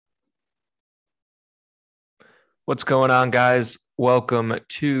What's going on, guys? Welcome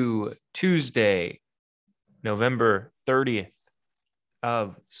to Tuesday, November 30th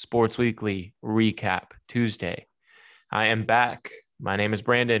of Sports Weekly Recap Tuesday. I am back. My name is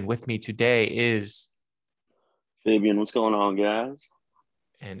Brandon. With me today is Fabian, what's going on, guys?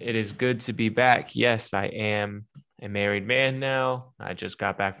 and it is good to be back. Yes, I am a married man now. I just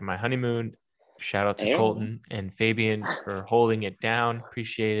got back from my honeymoon. Shout out to Aaron. Colton and Fabian for holding it down.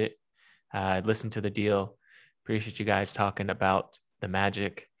 Appreciate it. Listened to the deal. Appreciate you guys talking about the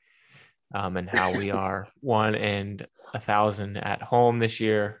Magic and how we are 1,000 at home this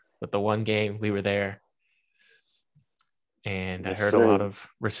year with the one game we were there. And I Yes, heard a lot sir. of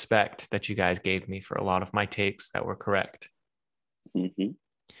respect that you guys gave me for a lot of my takes that were correct. hmm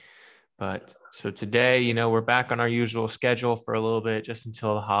But so today, we're back on our usual schedule for a little bit just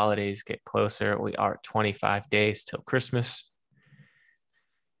until the holidays get closer. We are 25 days till Christmas.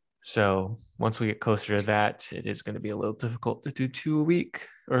 So once we get closer to that, it is going to be a little difficult to do 2 a week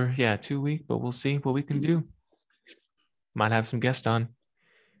or 2 week, but we'll see what we can do. Might have some guests on.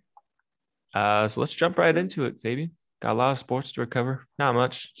 So let's jump right into it, Fabian. Got a lot of sports to recover. Not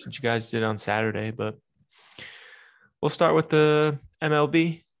much since you guys did on Saturday, but we'll start with the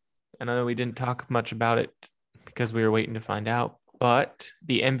MLB. And I know we didn't talk much about it because we were waiting to find out. But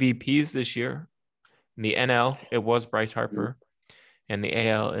the MVPs this year, in the NL, it was Bryce Harper, and the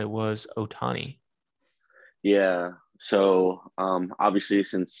AL, it was Ohtani. Yeah. So, obviously,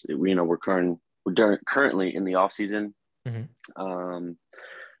 since we're currently in the off season, Mm-hmm. um,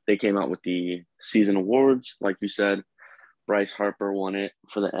 they came out with the season awards, like you said. Bryce Harper won it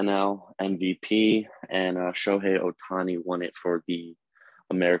for the NL MVP, and Shohei Ohtani won it for the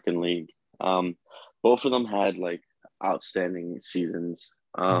American League. Both of them had like outstanding seasons.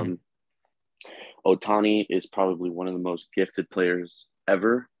 Mm-hmm. Ohtani is probably one of the most gifted players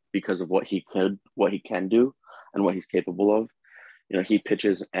ever because of what he can do, and what he's capable of. He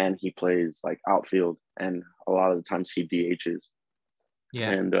pitches and he plays like outfield, and a lot of the times he DHs. Yeah.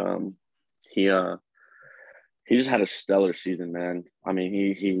 And he just had a stellar season, man. I mean,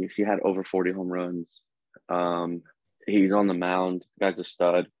 he had over 40 home runs. Um, he's on the mound. The guy's a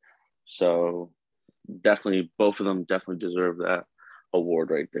stud. So definitely, both of them definitely deserve that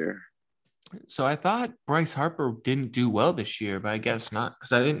award right there. So I thought Bryce Harper didn't do well this year, but I guess not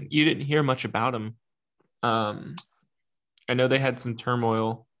because you didn't hear much about him. Um, I know they had some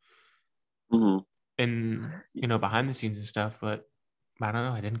turmoil Mm-hmm. in behind the scenes and stuff, but I don't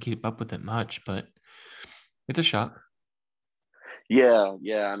know. I didn't keep up with it much, but it's a shock. Yeah,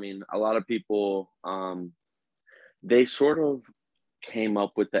 yeah. I mean, a lot of people they sort of came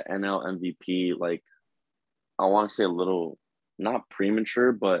up with the NL MVP like I want to say a little not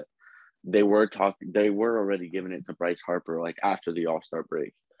premature, but they were already giving it to Bryce Harper like after the All-Star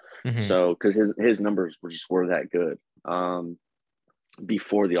break. Mm-hmm. So because his numbers were that good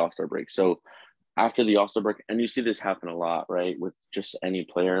before the All-Star break. So after the All-Star break, and you see this happen a lot, right? With just any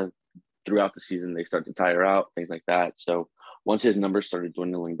player throughout the season, they start to tire out, things like that. So once his numbers started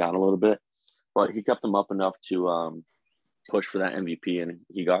dwindling down a little bit, but he kept them up enough to push for that MVP, and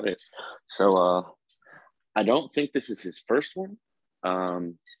he got it. So I don't think this is his first one.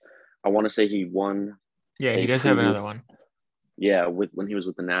 Um, I want to say he won Yeah, he a does have another previous, one. yeah, with when he was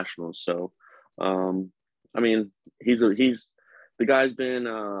with the Nationals. So, um, I mean, he's the guy's been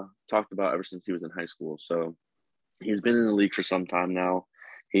talked about ever since he was in high school. So he's been in the league for some time now.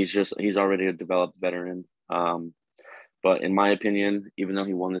 He's already a developed veteran. But in my opinion, even though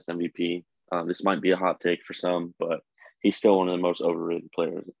he won this MVP, this might be a hot take for some, but he's still one of the most overrated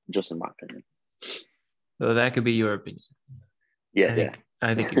players, just in my opinion. So that could be your opinion. Yeah, I yeah. think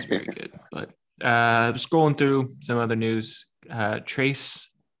I think he's very good. But scrolling through some other news, Trey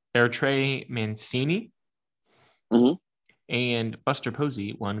Mancini hmm and Buster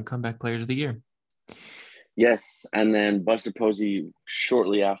Posey won Comeback Players of the Year. Yes, and then Buster Posey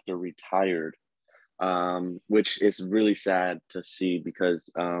shortly after retired, which is really sad to see because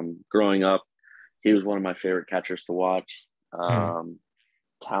growing up, he was one of my favorite catchers to watch. Mm.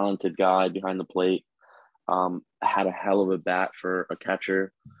 Talented guy behind the plate. Had a hell of a bat for a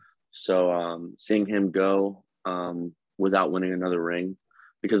catcher. So seeing him go without winning another ring,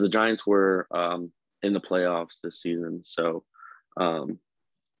 because the Giants were in the playoffs this season, so um,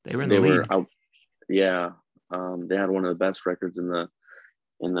 They were in the they were lead. out. Yeah, they had one of the best records in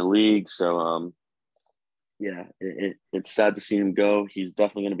the league. So yeah, it's sad to see him go. He's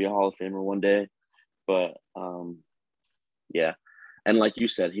definitely going to be a Hall of Famer one day. But yeah, and like you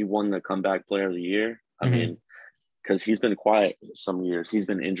said, he won the Comeback Player of the Year. I Mm-hmm. mean, because he's been quiet some years. He's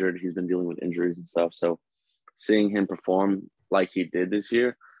been injured. He's been dealing with injuries and stuff. So seeing him perform like he did this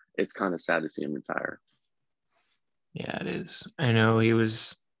year, it's kind of sad to see him retire. Yeah, it is. I know he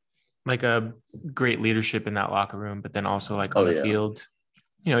was like a great leadership in that locker room, but then also like on Oh the yeah. field,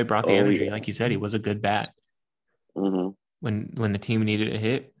 he brought the Oh energy. yeah. Like you said, he was a good bat. Mm-hmm. When the team needed a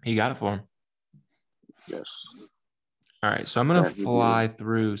hit, he got it for him. Yes. All right, so I'm gonna Yeah, he did. fly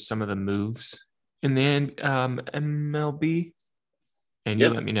through some of the moves in the MLB, and you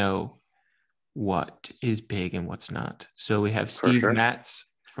Yeah, let me know what is big and what's not. So we have for Steve sure. Matz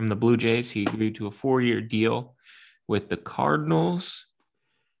from the Blue Jays. He agreed to a 4-year deal with the Cardinals,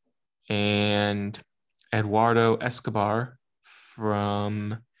 and Eduardo Escobar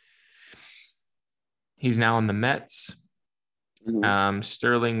from he's now on the Mets. Mm-hmm.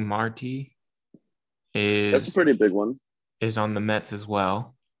 Sterling Marte That's a is pretty big one. is on the Mets as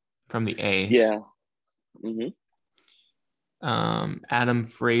well from the A's. Yeah. Mm-hmm. Adam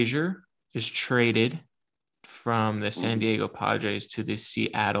Frazier is traded from the San Mm-hmm. Diego Padres to the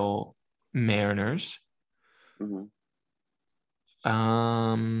Seattle Mariners. Mm-hmm.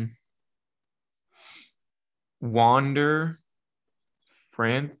 Um, Wander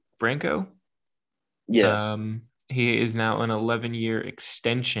Franco. Yeah. He is now an 11-year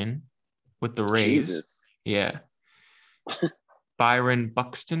extension with the Rays. Jesus. Yeah. Byron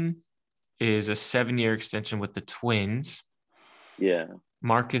Buxton is a 7-year extension with the Twins. Yeah.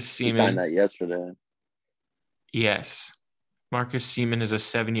 Marcus He signed Seaman, that yesterday. yes. Marcus Seaman is a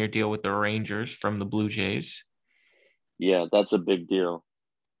 7-year deal with the Rangers from the Blue Jays. Yeah, that's a big deal.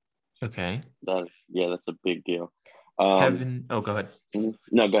 Okay. That's a big deal. Um, Go ahead.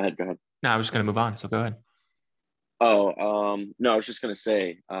 no, go ahead. Go ahead. No, I was just going to move on. So go ahead. No, I was just gonna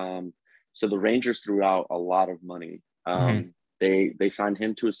say, so the Rangers threw out a lot of money. Mm-hmm. They signed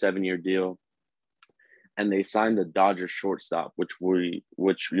him to a 7-year deal, and they signed the Dodgers shortstop, which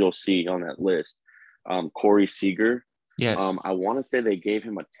you'll see on that list, Corey Seager. Yes. I want to say they gave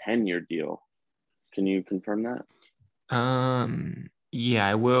him a 10-year deal. Can you confirm that? Yeah,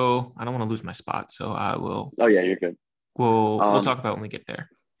 I will. I don't want to lose my spot, so I will. Oh yeah, you're good. We'll Um, talk about when we get there.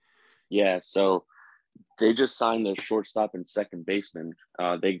 yeah, so they just signed the shortstop and second baseman.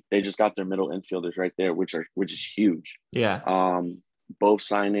 They just got their middle infielders right there, which is huge. Yeah, Um, both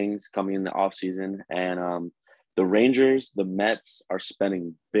signings coming in the offseason. And the Rangers, the Mets are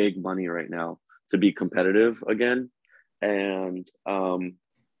spending big money right now to be competitive again. And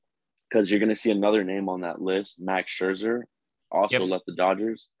because you're going to see another name on that list, Max Scherzer, also yep. left the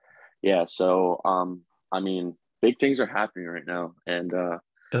Dodgers. Yeah, so I mean, big things are happening right now, and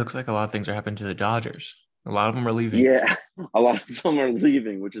It looks like a lot of things are happening to the Dodgers. A lot of them are leaving. yeah, a lot of them are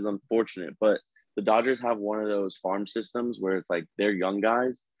leaving, which is unfortunate. But the Dodgers have one of those farm systems where it's like their young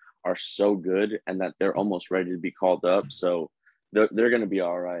guys are so good and that they're almost ready to be called up. So they're going to be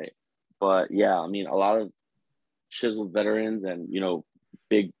all right. But yeah, I mean, a lot of chiseled veterans and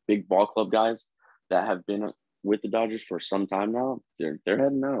big ball club guys that have been with the Dodgers for some time now. They're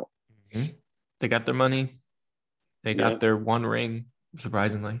heading out. Mhm. They got their money. They Yeah, got their one ring,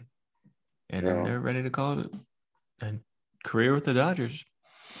 surprisingly, and then yeah. they're ready to call it a career with the Dodgers.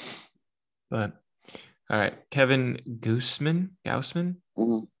 But all right, Kevin Gaussman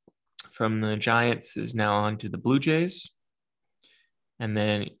Mm-hmm. from the Giants is now on to the Blue Jays. And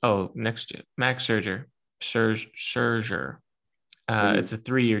then, next Max Scherzer. Mm-hmm. It's a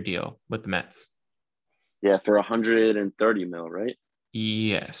 3-year deal with the Mets. Yeah, for 130 mil, right?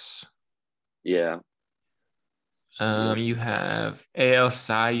 Yes. Yeah. Yep. You have AL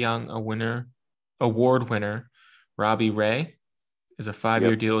Cy Young award winner, Robbie Ray is a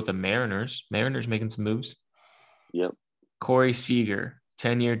 5-year Yep. deal with the Mariners. Mariners making some moves. Yep. Corey Seager,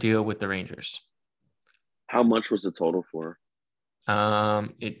 10-year deal with the Rangers. How much was the total for?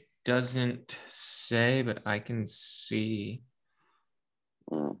 It doesn't say, but I can see.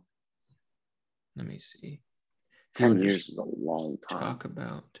 Mm. Let me see. If you 10 want to years just is a long time. talk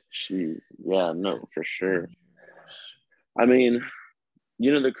about Jeez. Yeah, no, for sure. Rangers. I mean,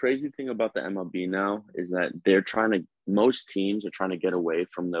 the crazy thing about the MLB now is that most teams are trying to get away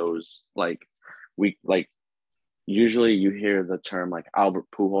from those, like usually you hear the term like Albert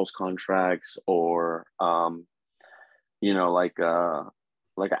Pujols contracts or,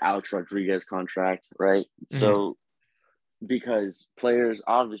 like an Alex Rodriguez contract, right? Mhm. So because players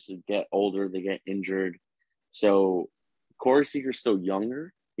obviously get older, they get injured. So Corey Seager's still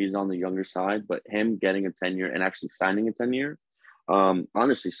younger. He's on the younger side, but him getting a 10-year and actually signing a 10-year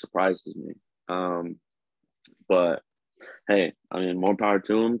honestly surprises me. But hey, I mean, more power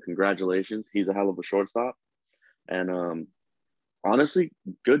to him. Congratulations. He's a hell of a shortstop. And honestly,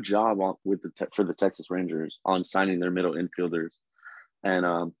 good job for the Texas Rangers on signing their middle infielders.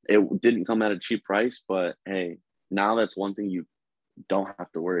 And it didn't come at a cheap price, but hey, now that's one thing don't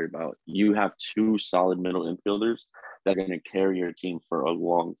have to worry about. You have two solid middle infielders that are going to carry your team for a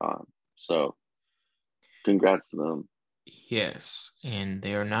long time. So, congrats to them. Yes, and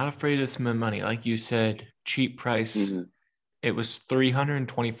they are not afraid to spend money. Like you said, cheap price. Mm-hmm. It was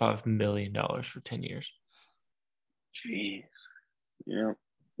 $325 million for 10 years. Jeez. Yeah.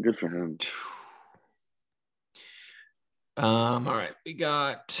 Good for him. All right. We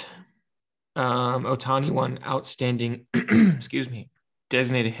got Otani won outstanding, excuse me,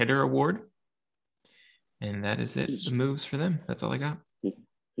 designated hitter award. And that is it. The moves for them. That's all I got.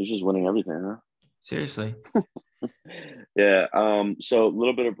 He's just winning everything, huh? Seriously. Yeah. So a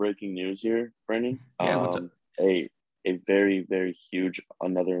little bit of breaking news here, Brandon. Yeah, what's up? A very, very huge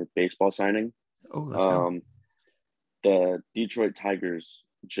another baseball signing. Oh, let's go. The Detroit Tigers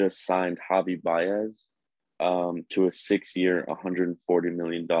just signed Javi Baez to a 6-year, $140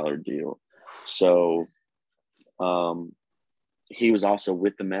 million deal. So he was also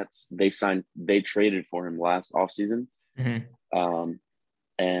with the Mets. They traded for him last offseason. Mm-hmm.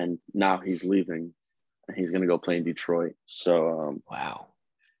 And now he's leaving. He's going to go play in Detroit. So, Wow.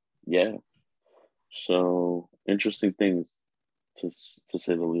 Yeah. So interesting things to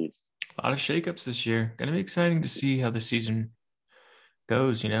say the least. A lot of shakeups this year. Gonna be exciting to see how the season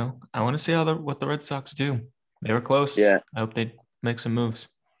goes. I want to see what the Red Sox do. They were close. Yeah. I hope they make some moves.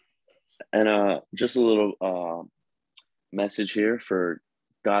 And just a little message here for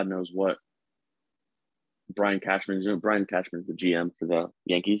God knows what Brian Cashman's doing. Brian Cashman's the GM for the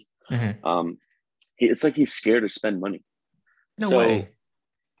Yankees. Mm-hmm. It's like he's scared to spend money. No way.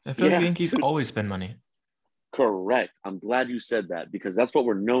 I feel like the Yeah. Yankees always spend money. Correct. I'm glad you said that because that's what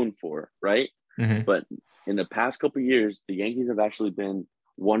we're known for, right? Mm-hmm. But in the past couple of years, the Yankees have actually been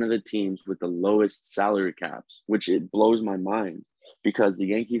one of the teams with the lowest salary caps, which it blows my mind because the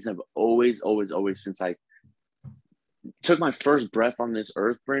Yankees have always, since I took my first breath on this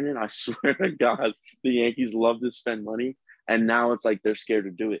earth, Brandon, I swear to God, the Yankees love to spend money, and now it's like they're scared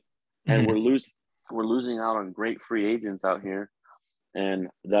to do it, and Mm-hmm. we're losing out on great free agents out here, and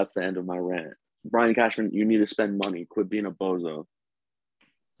that's the end of my rant. Brian Cashman, you need to spend money. Quit being a bozo.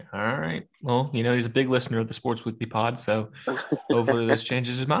 All right. Well, he's a big listener of the Sports Weekly pod, so hopefully this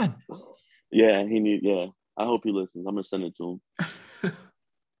changes his mind. Yeah, yeah. I hope he listens. I'm gonna send it to him.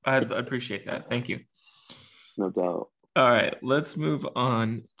 I appreciate that. Thank you. No doubt. All right, let's move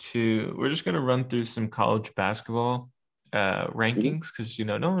on to. We're just gonna run through some college basketball rankings because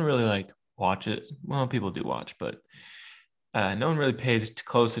no one really watch it. Well, people do watch, but no one really pays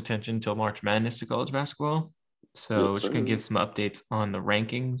close attention until March Madness to college basketball. So Yes, we're just gonna give some updates on the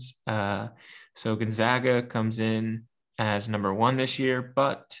rankings. So Gonzaga comes in as number 1 this year,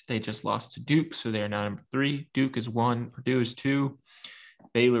 but they just lost to Duke, so they are now number 3. Duke is 1, Purdue is 2,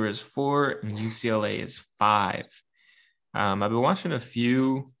 Baylor is 4, and UCLA is 5. I've been watching a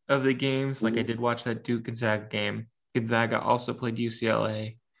few of the games. Like I did watch that Duke Gonzaga game. Gonzaga also played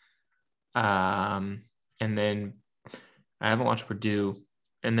UCLA. And then I haven't watched Purdue.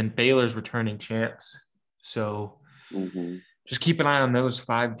 And then Baylor's returning champs. So just keep an eye on those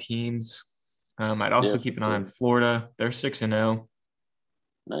 5 teams. I'd also keep an eye on Florida. They're 6-0.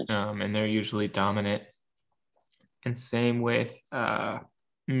 Nice. And they're usually dominant. And same with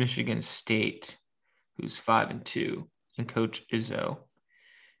Michigan State, who's 5-2. And Coach Izzo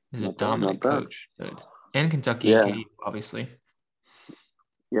is a dominant coach. Good. And Kentucky and KU, obviously.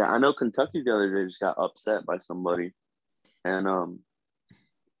 Yeah, I know Kentucky the other day just got upset by somebody. And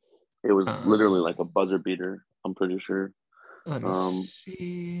it was literally like a buzzer beater, I'm pretty sure. Let me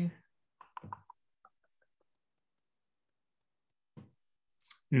see.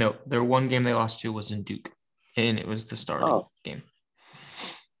 No, their one game they lost to was in Duke. And it was the starting game.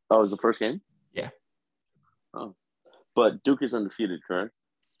 Oh, it was the first game? Yeah. Oh. But Duke is undefeated, correct?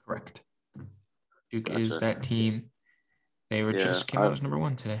 Correct. Duke is that team. They were just came out as number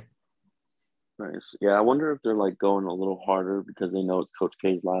 1 today. Nice. Yeah, I wonder if they're going a little harder because they know it's Coach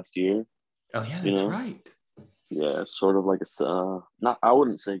K's last year. Oh yeah, that's right. Yeah, sort of like not. I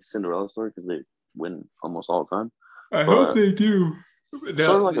wouldn't say Cinderella story because they win almost all the time. I hope they do.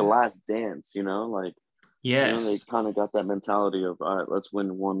 Sort of like a last dance, Yes. They kind of got that mentality of, all right, let's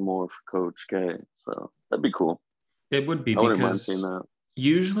win one more for Coach K. So that'd be cool. It would be, I wouldn't mind because seeing that.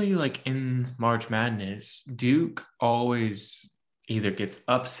 Usually in March Madness, Duke always either gets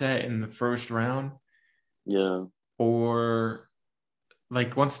upset in the first round. Yeah. Or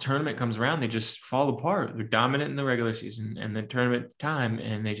once the tournament comes around, they just fall apart. They're dominant in the regular season and the tournament time,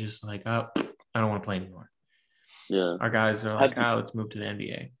 and they just oh, I don't want to play anymore. Yeah. Our guys are let's move to the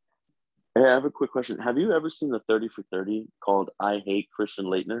NBA. Hey, I have a quick question. Have you ever seen the 30 for 30 called I Hate Christian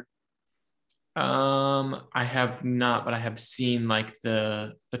Laettner? I have not, but I have seen like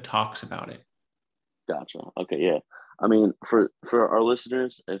the talks about it. Gotcha. Okay, yeah. I mean, for our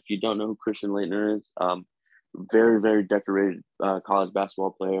listeners, if you don't know who Christian Leitner is, very very decorated college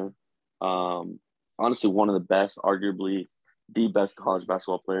basketball player. Honestly, one of the best, arguably the best college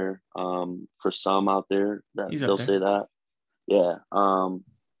basketball player. For some out there that He's up they'll there. say that. Yeah.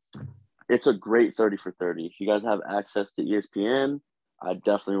 It's a great 30 for 30. If you guys have access to ESPN, I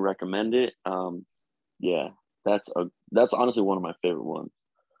definitely recommend it. Yeah, that's honestly one of my favorite ones.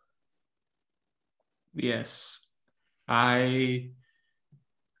 Yes. I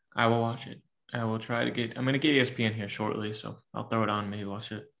I will watch it. I will try to get I'm gonna get ESPN here shortly, so I'll throw it on, maybe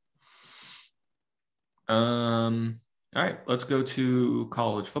watch it. All right, let's go to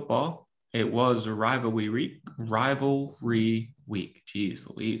college football. It was rivalry week. Jeez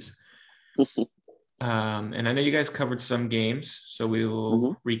Louise. And I know you guys covered some games, so we Mm-hmm.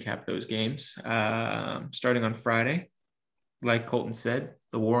 will recap those games. Starting on Friday, like Colton said,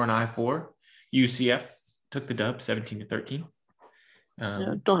 the war on I-4, UCF took the dub 17-13. Yeah,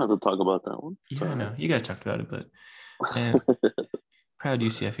 Um, don't have to talk about that one. It's yeah, I all know you guys talked about it, but right. proud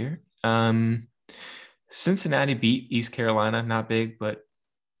UCF here. Cincinnati beat East Carolina, not big, but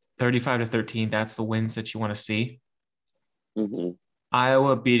 35-13. That's the wins that you want to see. Mm-hmm.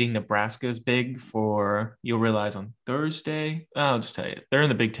 Iowa beating Nebraska is big for, you'll realize on Thursday. I'll just tell you, they're in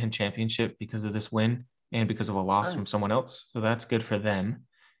the Big Ten championship because of this win and because of a loss from Nice. someone else. So that's good for them.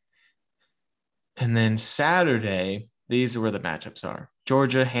 And then Saturday, these are where the matchups are.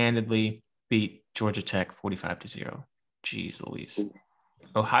 Georgia handedly beat Georgia Tech 45-0. Jeez Louise.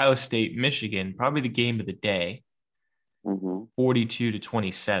 Ohio State, Michigan, probably the game of the day, Mm-hmm.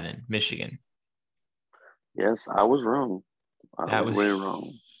 42-27, Michigan. Yes, I was wrong. I That was was way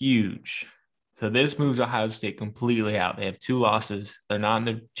wrong. huge. So this moves Ohio State completely out. They have 2 losses. They're not in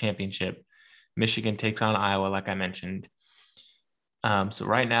the championship. Michigan takes on Iowa, like I mentioned. So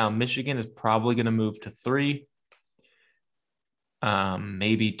right now, Michigan is probably going to move to 3,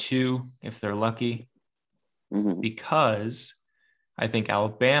 maybe 2 if they're lucky, Mm-hmm. because I think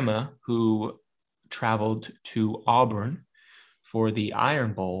Alabama, who traveled to Auburn for the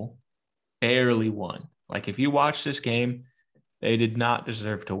Iron Bowl, barely won. Like if you watch this game, they did not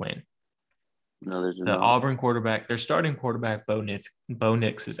deserve to win. No, they did The not. Auburn quarterback, their starting quarterback, Bo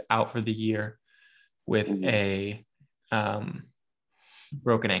Nix is out for the year with Mm-hmm. a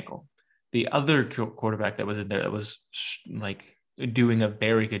broken ankle. The other quarterback that was in there that was like doing a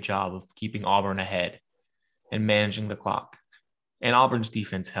very good job of keeping Auburn ahead and managing the clock. And Auburn's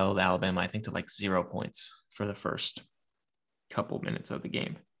defense held Alabama, I think, to like 0 points for the first couple minutes of the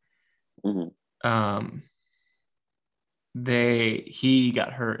game. Mm-hmm. Um, he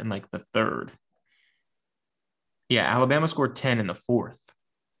got hurt in like the third. Yeah, Alabama scored 10 in the fourth,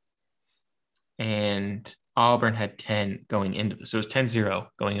 and Auburn had 10 going into so it was 10-0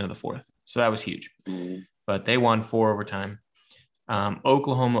 going into the fourth. So that was huge. Mm-hmm. But they won 4 overtime.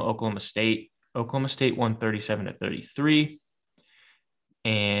 Oklahoma State. Oklahoma State won 37-33.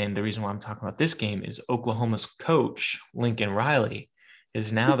 And the reason why I'm talking about this game is Oklahoma's coach, Lincoln Riley,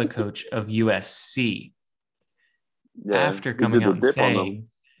 is now the coach of USC Yeah, after he coming did the out and dip on them. saying,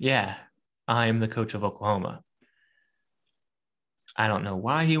 yeah, I'm the coach of Oklahoma. I don't know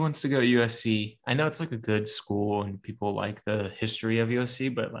why he wants to go to USC. I know it's like a good school and people like the history of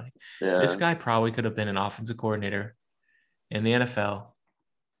USC, but like this Yeah, guy probably could have been an offensive coordinator in the NFL,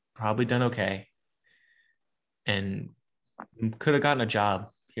 probably done okay, and could have gotten a job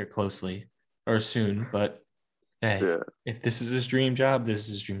here closely or soon. But hey, yeah. if this is his dream job, this is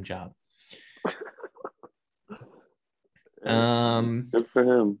his dream job. Yeah. Um, Good for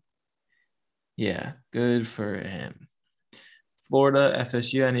him. yeah, good for him. Florida,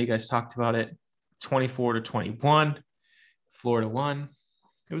 FSU, I know you guys talked about it. 24-21. Florida won.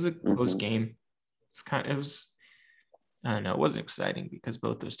 It was a close Mm-hmm. game. It was, I don't know, it wasn't exciting because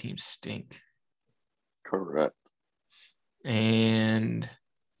both those teams stink. Correct. And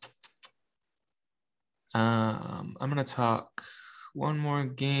I'm gonna talk one more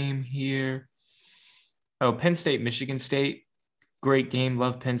game here. Oh, Penn State, Michigan State, great game.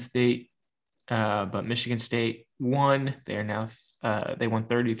 Love Penn State, but Michigan State won. They're now they won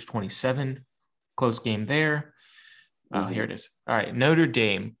 30-27. Close game there. Oh, here Mm-hmm. it is. All right, Notre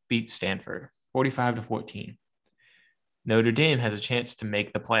Dame beat Stanford 45-14. Notre Dame has a chance to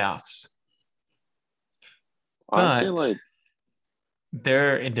make the playoffs, I feel but like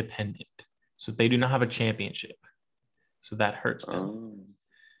they're independent, so they do not have a championship. So that hurts them. um,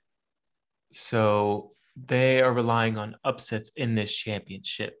 So they are relying on upsets in this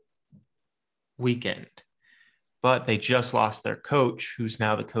championship weekend. But they just lost their coach, who's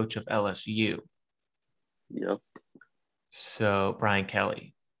now the coach of LSU. Yep. So Brian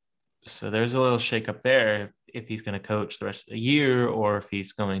Kelly. So there's a little shakeup there if he's going to coach the rest of the year or if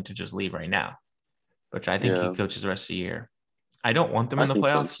he's going to just leave right now, which I think he Yeah. coaches the rest of the year. I don't want them I in the think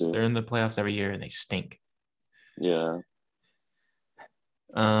so playoffs. too. They're in the playoffs every year and they stink. Yeah.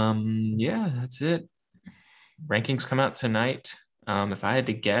 Yeah, that's it. Rankings come out tonight. If I had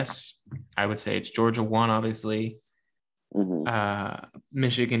to guess, I would say it's Georgia 1, obviously, Hmm.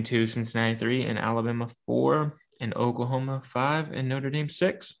 Michigan 2, Cincinnati 3, and Alabama 4, and Oklahoma 5, and Notre Dame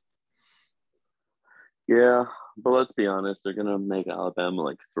 6. Yeah, but let's be honest, they're gonna make Alabama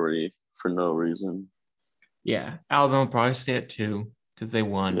like 3 for no reason. Yeah, Alabama will probably stay at 2 because they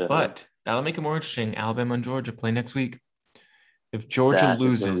won, Yeah, but that'll make it more interesting. Alabama and Georgia play next week. If Georgia that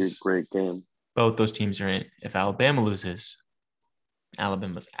is gonna be a loses, great game. both those teams are in. If Alabama loses,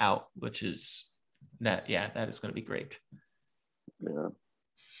 Alabama's out, which is that, yeah, that is going to be great. Yeah,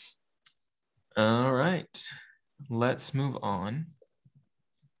 All right. Let's move on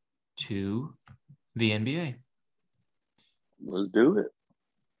to the NBA. let's do it.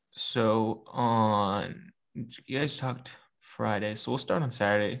 So you guys talked Friday, so we'll start on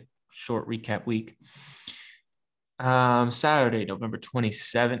Saturday. Short recap week. Saturday, November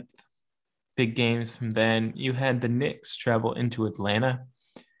 27th. Big games from then. You had the Knicks travel into Atlanta.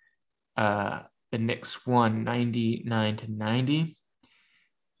 The Knicks won 99-90.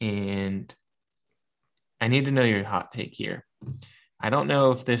 And I need to know your hot take here. I don't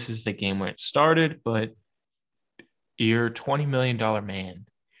know if this is the game where it started, but your $20 million man,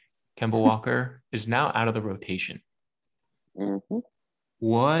 Kemba Walker, is now out of the rotation. Hmm.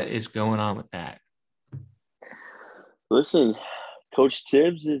 What is going on with that? Listen, Coach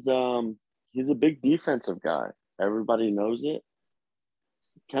Tibbs is he's a big defensive guy. Everybody knows it.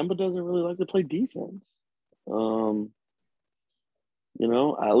 Kemba doesn't really like to play defense. Um,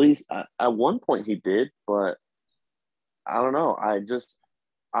 at least at one point he did, but I don't know.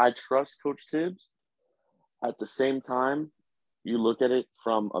 I trust Coach Tibbs. At the same time, you look at it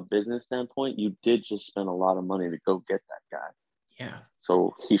from a business standpoint, you did just spend a lot of money to go get that guy. Yeah.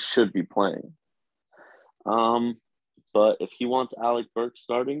 So he should be playing. Um, but if he wants Alec Burks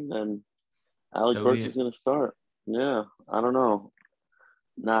starting, then Alec So be Burks is it. going to start. Yeah, I don't know.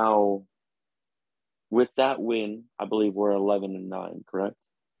 Now, with that win, I believe we're 11-9, correct?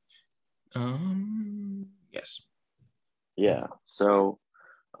 Yes. Yeah. So,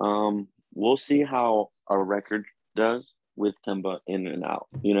 we'll see how our record does with Kemba in and out.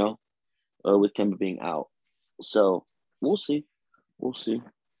 With Kemba being out. So we'll see. We'll see.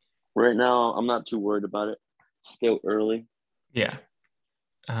 Right now, I'm not too worried about it. Still early. Yeah.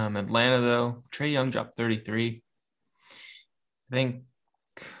 Atlanta though, Trae Young dropped 33. I think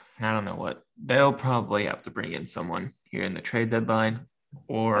I don't know what they'll probably have to bring in someone here in the trade deadline I think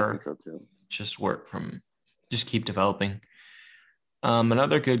or so too. just keep developing.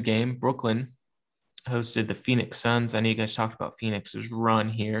 Another good game. Brooklyn hosted the Phoenix Suns. I know you guys talked about Phoenix's run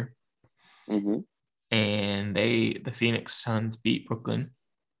here, Mm-hmm. and the Phoenix Suns beat Brooklyn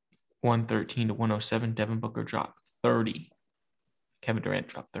 113-107. Devin Booker dropped 30. Kevin Durant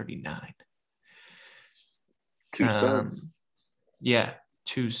dropped 39. Two studs. Yeah,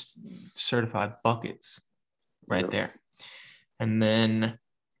 two certified buckets right Yep. there. And then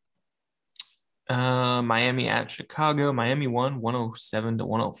Miami at Chicago. Miami won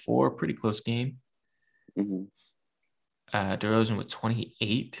 107-104. Pretty close game. Mm-hmm. DeRozan with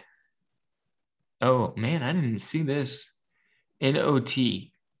 28. Oh, man, I didn't even see this. In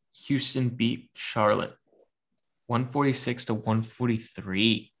OT, Houston beat Charlotte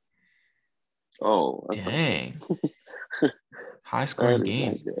 146-143. Oh, that's not Dang. good. High scoring That is not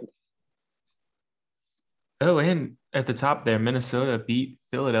games. good. Oh, and at the top there, Minnesota beat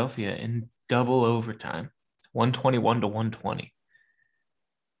Philadelphia in double overtime, 121-120.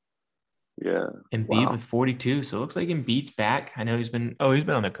 Yeah. Embiid with Wow. 42. So it looks like Embiid's back. I know he's been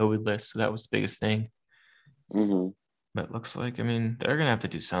on the COVID list, so that was the biggest thing. Mm-hmm. But it looks like, I mean, they're gonna have to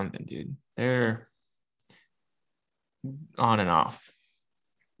do something, dude. They're on and off.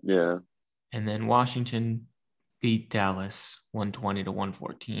 Yeah. And then Washington beat Dallas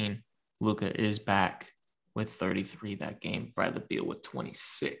 120-114. Luka is back with 33 that game. Bradley Beal with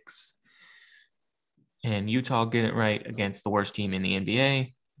 26. And Utah getting it right against the worst team in the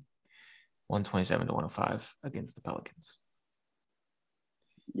NBA, 127-105 against the Pelicans.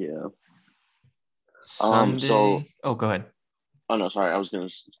 Yeah. So, Sunday. Oh, go ahead. oh no, sorry. I was gonna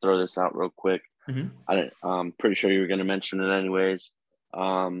throw this out real quick. Mm-hmm. I'm pretty sure you were gonna mention it anyways.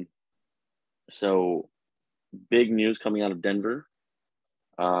 Um, so big news coming out of Denver.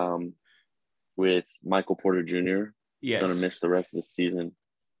 Um, with Michael Porter Jr. gonna Yes. miss the rest of the season.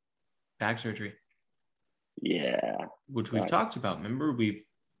 Back surgery. Yeah. which we've talked about. Remember, we've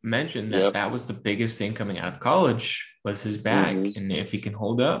mentioned that Yep. that was the biggest thing coming out of college was his back, Mm-hmm. and if he can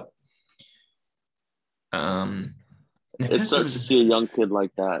hold up, it It has sucks to given, see a young kid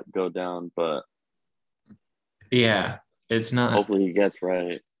like that go down, but yeah, it's not hopefully he gets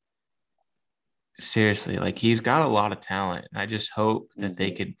right. seriously like he's got a lot of talent. I just hope that they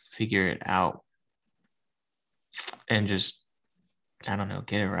Mm-hmm. could figure it out and just, I don't know,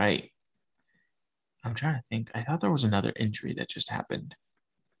 get it right. I'm trying to think. I thought there was another injury that just happened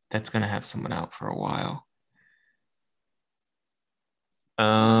that's gonna have someone out for a while.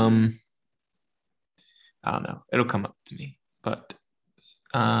 Um, I don't know. It'll come up to me. But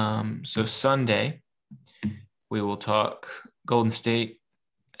so Sunday we will talk Golden State.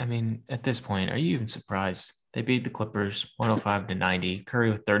 I mean, at this point, are you even surprised? They beat the Clippers 105-90.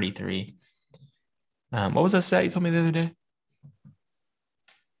 Curry with 33. What was that stat you told me the other day?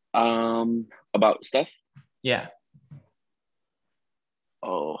 About Steph? Yeah.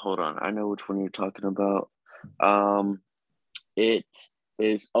 Oh, hold on. I know which one you're talking about. Um, it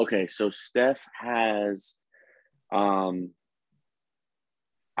is okay. So Steph has, um,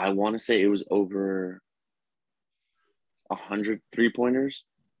 I want to say it was over 100 3-pointers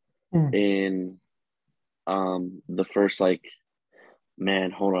Mm. in the first like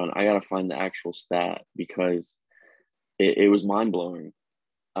man. Hold on, I gotta find the actual stat because it was mind blowing.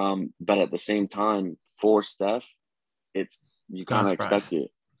 But at the same time, for Steph, it's you Not kind of expect surprised.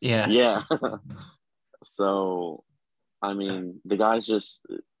 it. Yeah. Yeah. So I mean, the guy's just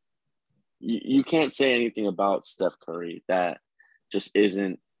you can't say anything about Steph Curry that just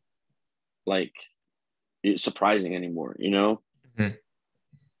isn't like surprising anymore, you know? Mhm.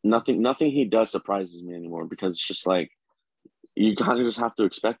 Nothing he does surprises me anymore because it's just like you kind of just have to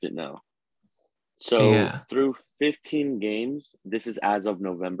expect it now. So Yeah. through 15 games, this is as of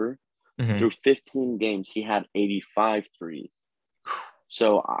November, Mhm. through 15 games, he had 85 threes.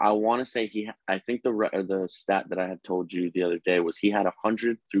 So I want to say I think the stat that I had told you the other day was he had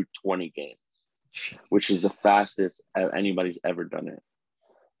 100 through 20 games, which is the Jeez. fastest anybody's ever done it.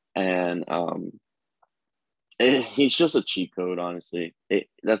 And he's just a cheat code, honestly.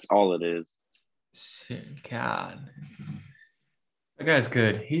 That's all it is. God. That guy's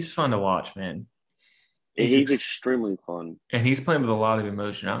good. He's fun to watch, man. He's He's ex- extremely fun. and he's playing with a lot of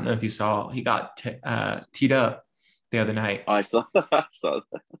emotion. I don't know if you saw, he got teed up the other night I saw I saw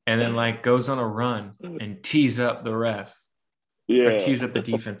and then like goes on a run that. and tees up the ref or Yeah, tees up the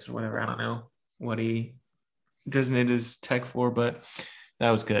defense or whatever. I don't know what he doesn't need his tech for, but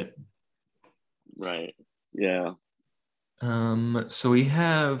that was good. right. Yeah. So we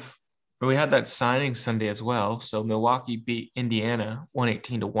had that signing Sunday as well. So Milwaukee beat Indiana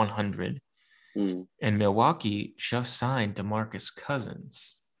 118-100, Mm. and Milwaukee just signed DeMarcus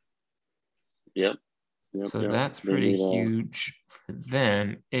Cousins. Yep. Yep. So Yep. that's They pretty need huge for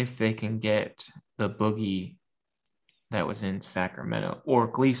them if they can get the boogie that was in Sacramento, or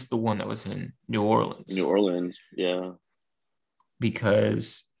at least the one that was in New New Orleans. Orleans. Yeah.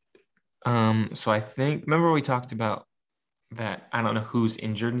 Because so I think remember we talked about that, I don't know who's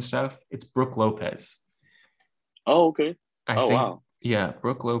injured and stuff. It's Brooke Lopez. Oh, okay. I Oh, think, wow. yeah,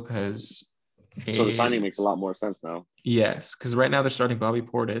 Brooke Lopez So the signing makes a is, lot more sense now. yes, because right now they're starting Bobby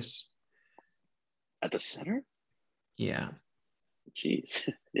Portis. At the center? Yeah. Jeez.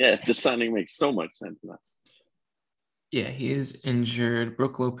 Yeah, the signing makes so much sense now. Yeah, he is injured.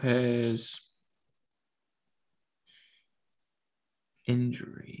 Brooke Lopez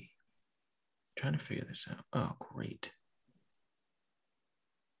injury. I'm trying to figure this out. Oh, great.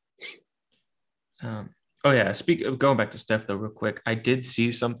 Um, oh yeah, speak of going back to Steph though, real quick. I did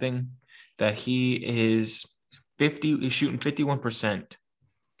see something that he is 50, he's shooting 51%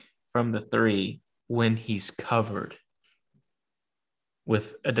 from the three when he's covered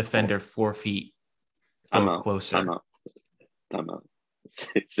with a Oh, defender 4 feet time or out. Time closer. out. Time out.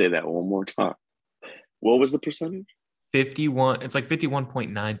 Say that one more time. What was the percentage? 51, it's like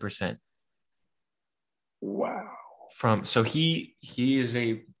 51.9% Wow. from, so he is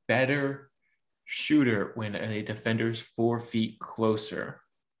a better shooter when a defender's 4 feet closer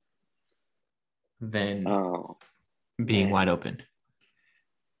than Oh, being wide man. open.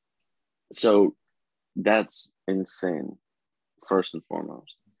 So that's insane, first and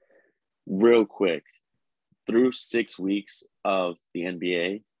foremost. Real quick, through 6 weeks of the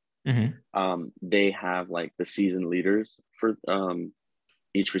NBA, Mm-hmm. they have like the season leaders for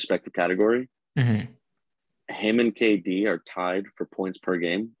each respective category. Mm-hmm. Him and KD are tied for points per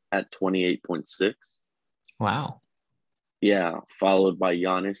game at 28.6. Wow. Yeah, followed by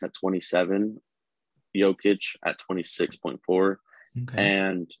Giannis at 27, Jokic at 26.4, Okay.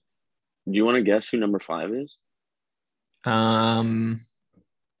 and Do you want to guess who number 5 is? Um,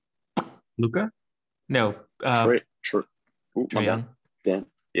 Luca? No, Trey. Ooh, my Trae bad. Young. Damn.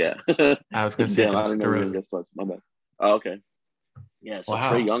 Yeah. I was gonna say Damn, I didn't know you were gonna DeRozan. guess twice. My bad. Oh, okay. Yeah. So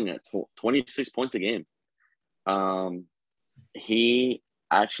Trey Wow. Young at 26 points a game. Um, he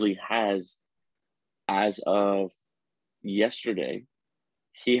actually has, as of yesterday,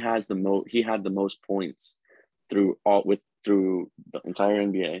 he has the most. He had the most points through the entire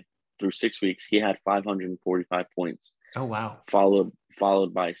NBA through 6 weeks. He had 545 points, Oh wow.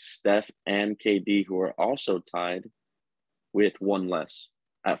 followed by Steph and KD, who are also tied with one less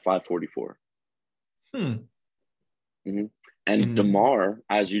at 544. Hmm. Mm-hmm. And In DeMar,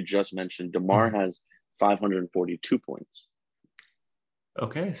 as you just mentioned, DeMar mhm. has 542 points.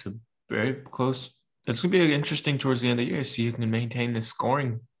 Okay, so very close. It's gonna be interesting towards the end of the year. See who can maintain this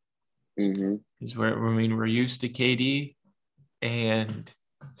scoring. Mm-hmm. Is where I mean we're used to KD and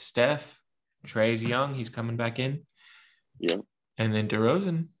Steph. Trey's young. He's coming back in. Yeah. And then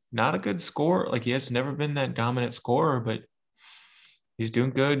DeRozan, not a good scorer. Like he has never been that dominant scorer, but he's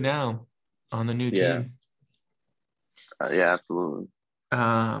doing good now on the new Yeah. team. Yeah, absolutely.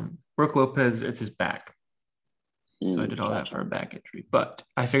 Brooke Lopez, it's his back. So I did all that Gotcha. for a back injury. But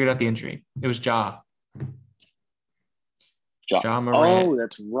I figured out the injury. It was Ja Morant Oh,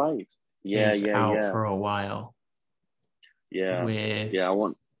 that's right. Yeah, is yeah, out yeah. for a while Yeah. with, Yeah, I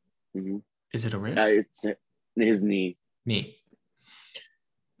want mm-hmm. is it a wrist? It's his knee. Knee.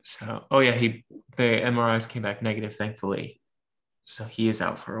 So, oh yeah, the MRIs came back negative, thankfully. So he is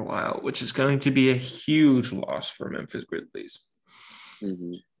out for a while, which is going to be a huge loss for Memphis Grizzlies.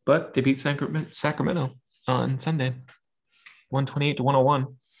 Mm-hmm. But they beat Sacramento on Sunday, 128 to 101.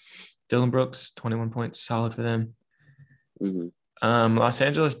 Dylan Brooks, 21 points, solid for them. Mm-hmm. Los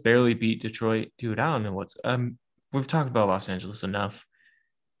Angeles barely beat Detroit. Dude, I don't know what's we've talked about Los Angeles enough.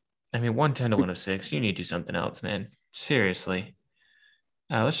 I mean, 110 to 106. You need to do something else, man. Seriously.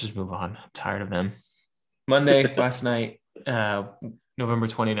 Let's just move on. I'm tired of them. Monday, last night, November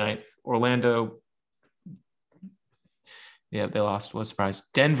 29th, Orlando. Yeah, they lost. Was surprised.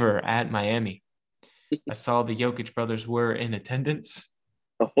 Denver at Miami. I saw the Jokic brothers were in attendance,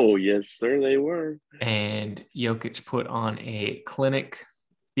 Oh, yes, sir, they were. and Jokic put on a clinic,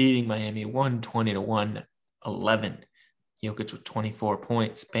 beating Miami 120 to 111. Jokic with 24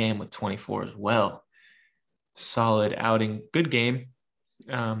 points, Bam with 24 as well. Solid outing, good game,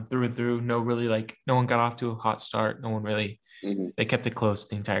 through and through. No one got off to a hot start. No one really, Mm-hmm. they kept it close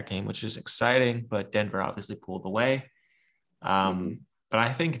the entire game, which is exciting, but Denver obviously pulled away. Mm-hmm. But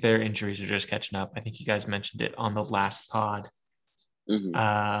I think their injuries are just catching up. I think you guys mentioned it on the last pod.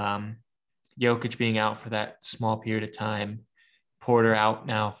 Mm-hmm. Jokic being out for that small period of time, Porter out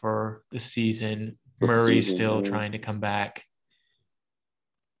now for the season, Murray's still Yeah. trying to come back.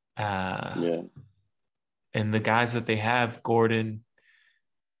 Yeah. And the guys that they have, Gordon,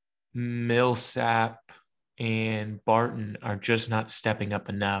 Millsap, and Barton, are just not stepping up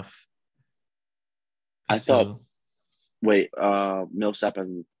enough. I thought, So, wait, Millsap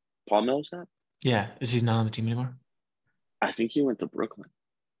and Paul Millsap? yeah, is he not on the team anymore? I think he went to Brooklyn.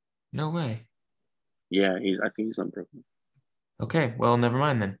 No way. Yeah, I think he's on Brooklyn. Okay, well, never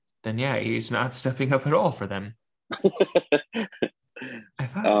mind then. Then, yeah, he's not stepping up at all for them. I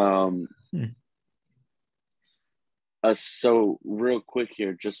thought. um, Hmm. so real quick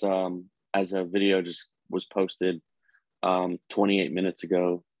here, just as a video just was posted 28 minutes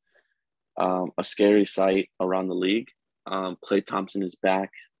ago, a scary sight around the league. Klay Thompson is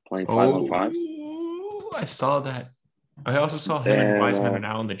back playing 5-on-5s. Oh, I saw that. I also saw him and And Wiseman are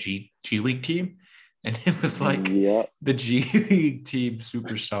now on the G League team, and it was like yeah, the G League team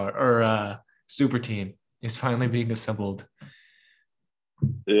superstar or super team is finally being assembled.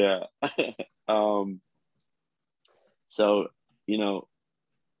 yeah. um, so you know,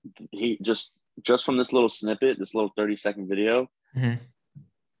 he just from this little snippet, this little 30-second video,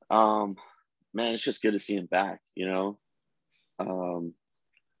 Mm-hmm. man, it's just good to see him back,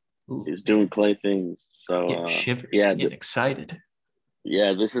 Ooh, he's doing Clay things. getting So shivers, getting excited.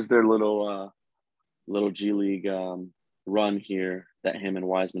 yeah, this is their little G League run here that him and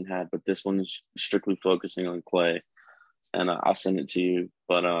Wiseman had, but this one is strictly focusing on Clay, and I'll send it to you.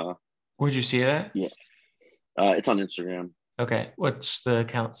 But Where'd you see that? yeah, it's on Instagram. Okay, what's the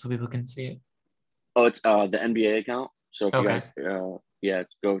account so people can see it? Oh, it's the NBA account. So if you Okay. guys,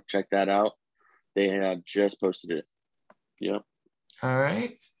 go check that out. They just posted it. Yep. All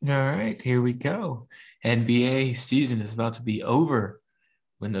right. All right. Here we go. NBA season is about to be over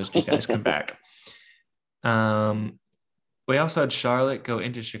when those two guys come back. We also had Charlotte go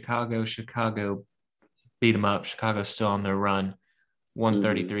into Chicago. Chicago beat them up. Chicago's still on their run. Mm-hmm.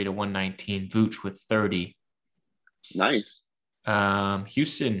 133 to 119. Vooch with 30. Nice.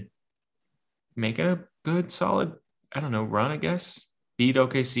 Houston making a good, solid, I don't know, run, I guess. Beat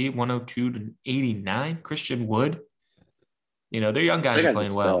OKC 102 to 89. Christian Wood. Their young That guys are guy's a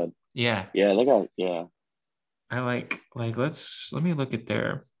playing well. stud. Yeah. Yeah, that guy. Yeah. I let me look at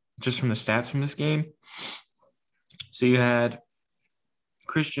their just from the stats from this game. So you had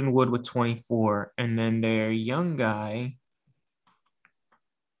Christian Wood with 24, and then their young guy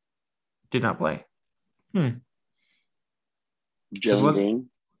did not play. Because Jalen was Green.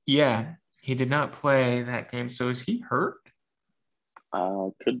 yeah, he did not play that game. So is he hurt?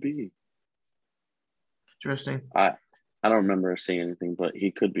 Could be. Interesting. I don't remember seeing anything, but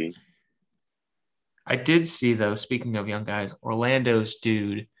he could be. I did see though, speaking of young guys, Orlando's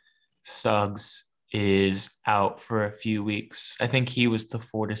dude Suggs is out for a few weeks. I think he was the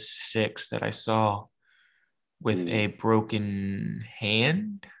 4 to 6 that I saw with a broken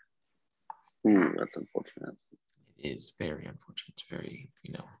hand. That's unfortunate. It is very unfortunate. It's very,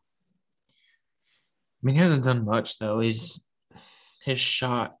 I mean, he hasn't done much though. His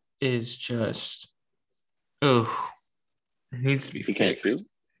shot is just, oh, it needs to be He can't fixed.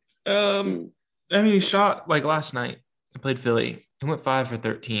 shoot. Um, I mean, he shot like last night. He played Philly. He went 5 for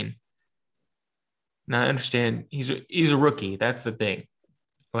 13. Now I understand he's a rookie. That's the thing.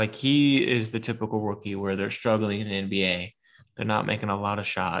 Like he is the typical rookie where they're struggling in the NBA. They're not making a lot of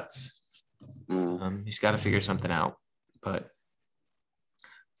shots. He's got to figure something out. But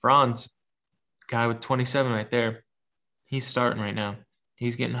Franz, guy with 27 right there, he's starting right now.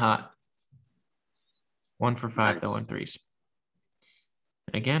 He's getting hot. 1 for 5 Nice. though in threes.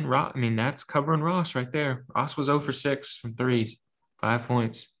 And again, Ross, I mean, that's covering Ross right there. Ross was 0 for 6 from threes, 5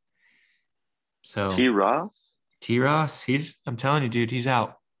 points. So T. Ross. T. Ross, I'm telling you, dude, he's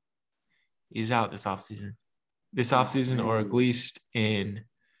out. He's out this offseason. Or at least in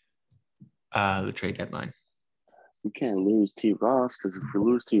the trade deadline. We can't lose T. Ross because if we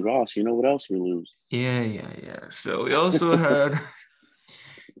lose T. Ross, you know what else we lose? Yeah. So we also had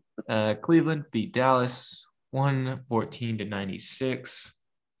Cleveland beat Dallas 114 to 96.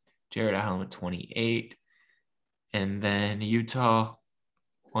 Jared Allen with 28. And then Utah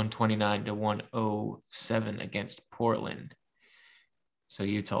 129 to 107 against Portland. So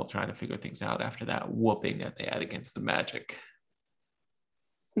Utah trying to figure things out after that whooping that they had against the Magic.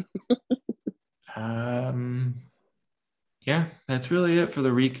 Yeah, that's really it for the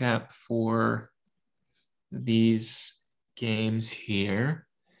recap for these games here.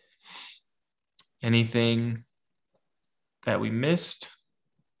 Anything that we missed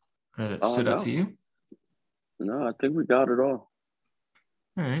or that stood out to you? No, I think we got it all.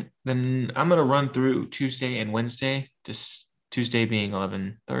 All right. Then I'm going to run through Tuesday and Wednesday, just Tuesday being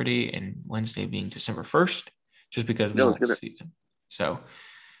 11:30 and Wednesday being December 1st, just because we won't see them. So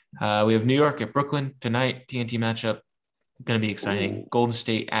we have New York at Brooklyn tonight, TNT matchup. Going to be exciting. Ooh. Golden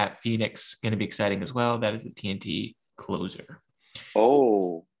State at Phoenix, going to be exciting as well. That is the TNT closer.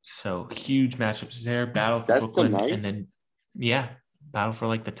 Oh. So huge matchups there. Battle for That's Brooklyn. tonight? And then, battle for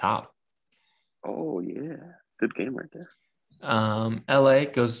like the top. Oh, yeah. Good game right there. LA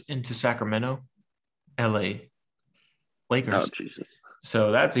goes into Sacramento. LA Lakers. Oh, Jesus.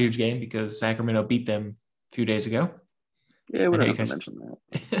 So that's a huge game because Sacramento beat them a few days ago. Yeah, we don't have to mention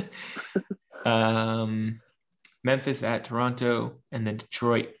that. Memphis at Toronto, and then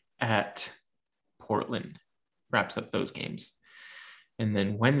Detroit at Portland wraps up those games. And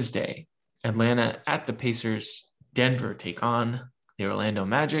then Wednesday, Atlanta at the Pacers, Denver take on the Orlando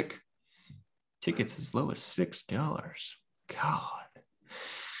Magic. Tickets as low as $6. God.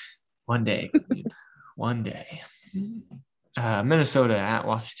 One day. One day. Minnesota at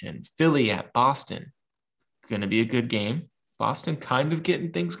Washington, Philly at Boston. Going to be a good game. Boston kind of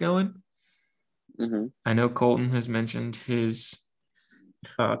getting things going. Mm-hmm. I know Colton has mentioned his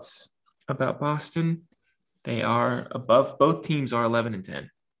thoughts about Boston. They are above. Both teams are 11 and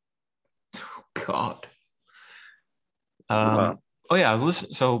 10. Oh, God. Wow. Oh, yeah. I was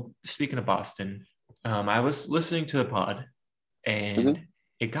listening. So, speaking of Boston, I was listening to the pod, and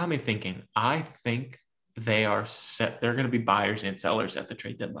it got me thinking. I think they are set. They're going to be buyers and sellers at the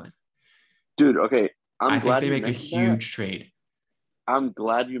trade deadline. Dude, okay. I think they make a huge trade. I'm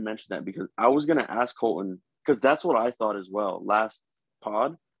glad you mentioned that because I was going to ask Colton, because that's what I thought as well. Last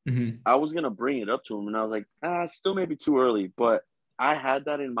pod, I was going to bring it up to him, and I was like, still maybe too early. But I had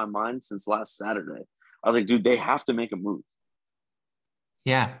that in my mind since last Saturday. I was like, dude, they have to make a move.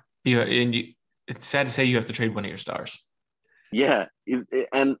 Yeah. It's sad to say you have to trade one of your stars. Yeah.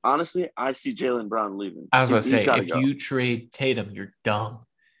 And honestly, I see Jaylen Brown leaving. I was about to say, if you trade Tatum, you're dumb.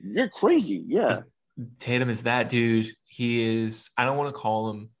 You're crazy. Yeah. Tatum is that dude. He is, I don't want to call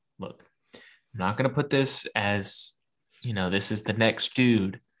him, look, I'm not going to put this as, this is the next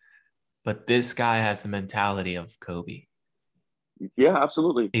dude, but this guy has the mentality of Kobe. Yeah,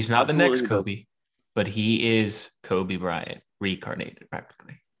 absolutely. He's not the Absolutely, next he does. Kobe, but he is Kobe Bryant reincarnated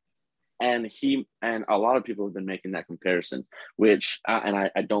practically. And a lot of people have been making that comparison, which I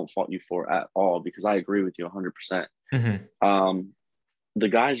don't fault you for at all, because I agree with you 100%. Mm-hmm. The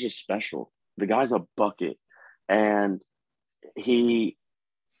guy's just special. The guy's a bucket, and he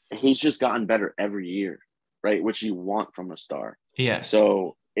he's just gotten better every year, right? Which you want from a star. Yes,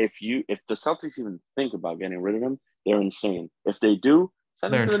 So if the Celtics even think about getting rid of him, they're insane. If they do,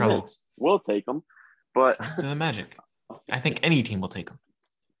 send him they're in to the trouble. Knicks. We'll take him. But The Magic. I think any team will take him.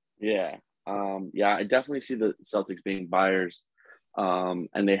 yeah, yeah, I definitely see the Celtics being buyers, and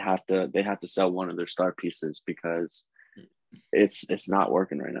they have to sell one of their star pieces because it's not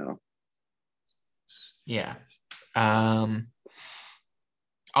working right now. Yeah. Um,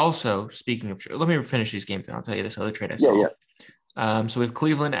 Also, speaking of, let me finish these games and I'll tell you this other trade I Yeah, saw. yeah. So we have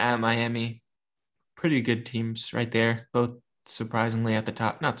Cleveland at Miami. Pretty good teams right there. Both surprisingly at the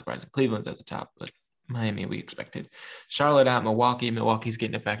top. Not surprising. Cleveland's at the top, but Miami we expected. Charlotte at Milwaukee. Milwaukee's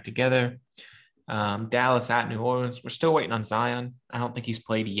getting it back together. Dallas at New Orleans. We're still waiting on Zion. I don't think he's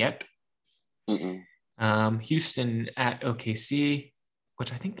played yet. Mm-mm. Houston at OKC,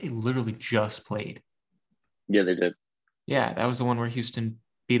 which I think they literally just played. Yeah, they did Yeah, that was the one where Houston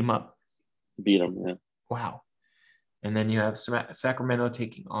beat them up. beat them. Yeah. Wow. And then you have Sacramento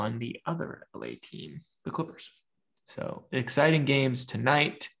taking on the other LA team, the Clippers. So exciting games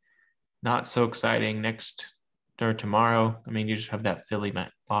tonight. Not so exciting next or tomorrow. I mean, you just have that Philly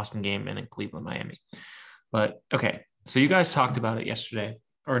Boston game and then Cleveland Miami. But okay, so you guys talked about it yesterday,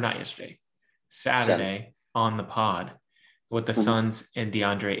 or not yesterday, Saturday. Saturday on the pod with the Mm-hmm. Suns and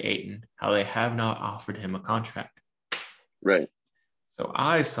DeAndre Ayton, how they have not offered him a contract. Right. So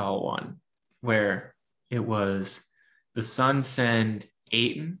I saw one where it was the Suns send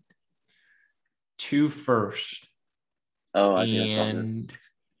Ayton 2 first Oh, I think I saw this. and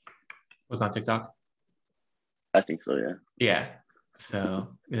was on TikTok. I think so. Yeah. Yeah. So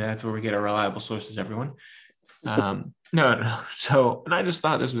that's where we get our reliable sources, everyone. No. So, and I just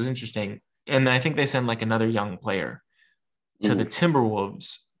thought this was interesting. And I think they send like another young player to the Mm-hmm.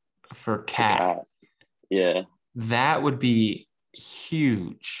 Timberwolves for For Cat. Cat. Yeah. That would be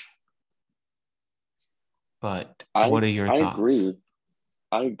huge. But I what are your I thoughts? agree.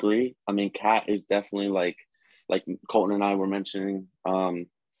 I agree. I mean, Cat is definitely like Colton and I were mentioning.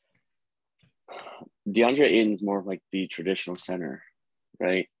 DeAndre Ayton's more of like the traditional center,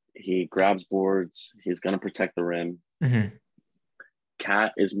 right? He grabs boards. He's gonna protect the rim. Mm-hmm.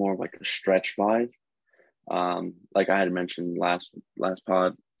 Cat is more of like a stretch five. Like I had mentioned last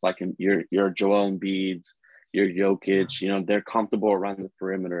pod, like your Joel Embiid's, your Jokic, they're comfortable around the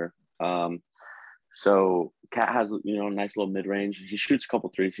perimeter. So Cat has a nice little mid range. He shoots a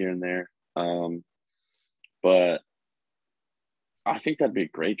couple threes here and there. But I think that'd be a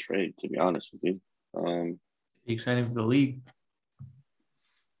great trade, to be honest with you. Exciting for the league.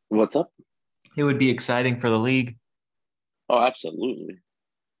 What's up? It would be exciting for the league. Oh, absolutely.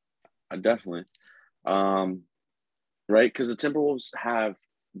 Definitely. Um, right? Because the Timberwolves have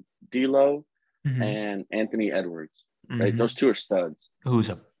D'Lo Mm-hmm. and Anthony Edwards, right? Mm-hmm. Those two are studs.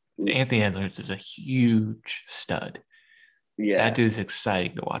 Anthony Edwards is a huge stud. That Yeah. dude is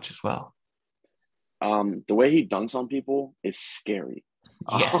exciting to watch as well. The way he dunks on people is scary.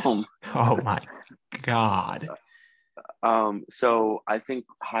 Um, Yes. Oh my God. so I think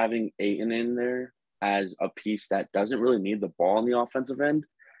having Aiton in there as a piece that doesn't really need the ball on the offensive end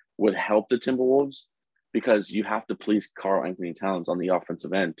would help the Timberwolves, because you have to please Carl Anthony Towns on the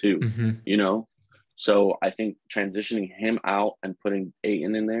offensive end too, Mm-hmm. you know? So I think transitioning him out and putting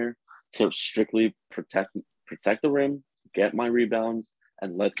Aiton in there to strictly protect the rim, get my rebounds,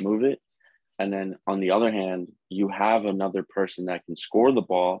 and let's move it. And then on the other hand, you have another person that can score the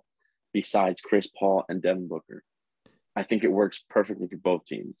ball besides Chris Paul and Devin Booker. I think it works perfectly for both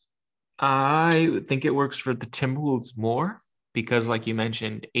teams. I think it works for the Timberwolves more because, like you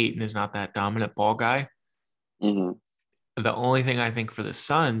mentioned, Aiton is not that dominant ball guy. Mm-hmm. The only thing I think for the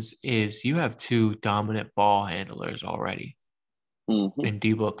Suns is you have two dominant ball handlers already Mm-hmm. in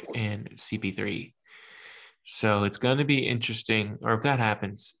D-Book and CP3. So it's going to be interesting, or if that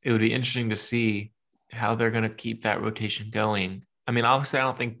happens, it would be interesting to see how they're going to keep that rotation going. I mean, obviously, I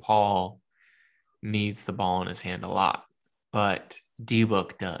don't think Paul needs the ball in his hand a lot, but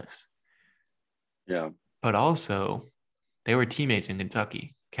D-Book does. Yeah. But also, they were teammates in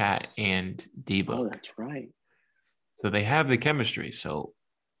Kentucky, Cat and Oh, D-Book. that's right. So they have the chemistry. So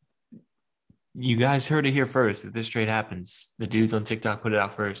You guys heard it here first. If this trade happens, the dudes on TikTok put it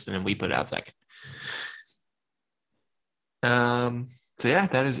out first, and then we put it out second. Um, so yeah,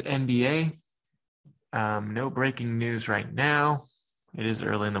 that is NBA. No breaking news right now. It is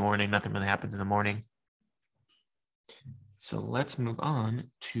early in the morning. Nothing really happens in the morning. So let's move on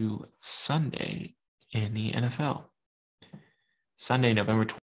to Sunday in the NFL. Sunday, November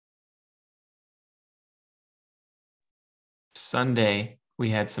 20th. Sunday, we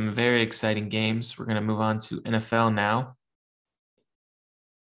had some very exciting games. We're going to move on to NFL now.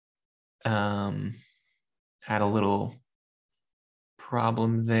 Had a little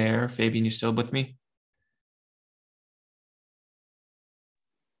problem there. Fabian, you still with me?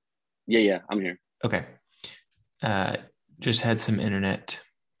 Yeah, I'm here. Okay. Just had some internet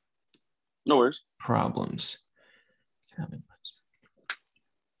No worries. problems.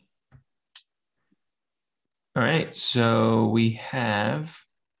 All right. So we have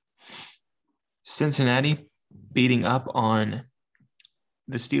Cincinnati beating up on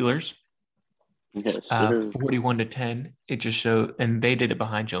the Steelers. Yes, 41-10. It just showed, and they did it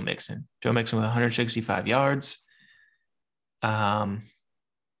behind Joe Mixon. Joe Mixon with 165 yards. Not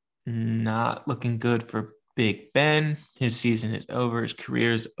looking good for Big Ben. His season is over. His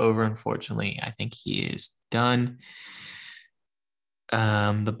career is over, unfortunately. I think he is done.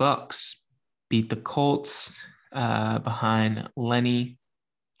 The Bucs beat the Colts behind Lenny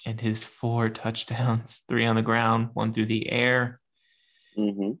and his 4 touchdowns, 3 on the ground, 1 through the air.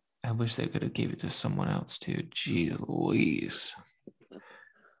 Mm-hmm. I wish they could have gave it to someone else too. Jeez Louise.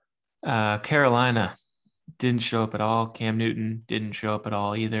 Carolina didn't show up at all. Cam Newton didn't show up at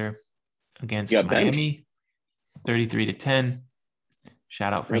all either against Miami. 33-10.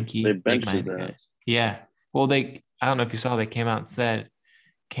 Shout out Frankie. They benched Big Miami guy. Yeah. Well, I don't know if you saw, they came out and said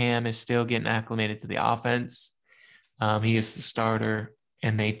Cam is still getting acclimated to the offense. He is the starter,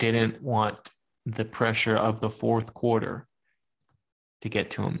 and they didn't want the pressure of the fourth quarter to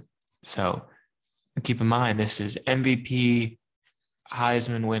get to him. So keep in mind, this is MVP,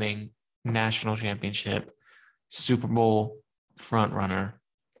 Heisman winning, national championship, Super Bowl front runner,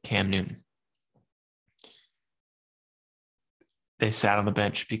 Cam Newton. They sat on the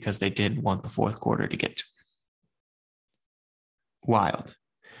bench because they didn't want the fourth quarter to get to him. Wild.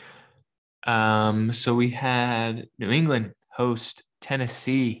 So we had New England host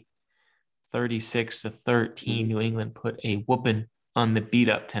Tennessee 36-13. New England put a whooping on the beat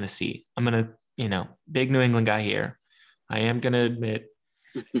up Tennessee. I'm going to, big New England guy here. I am going to admit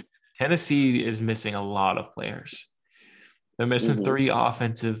Tennessee is missing a lot of players. They're missing 3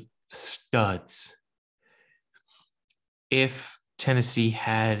 offensive studs. If Tennessee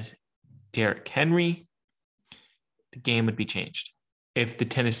had Derrick Henry, the game would be changed. If the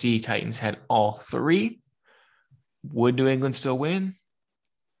Tennessee Titans had all 3, would New England still win?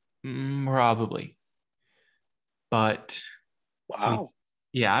 Probably. But wow.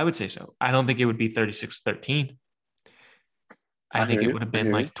 I would say so. I don't think it would be 36-13. I think it would have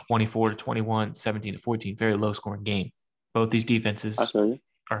been like 24-21, 17-14, very low scoring game. Both these defenses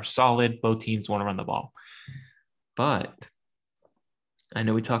are solid. Both teams want to run the ball. But I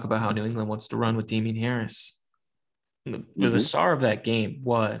know we talk about how New England wants to run with Damian Harris. The star of that game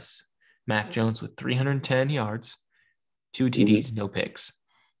was Mac Jones with 310 yards, 2 TDs, no picks,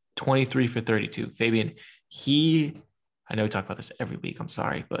 23 for 32. Fabian, I know we talk about this every week. I'm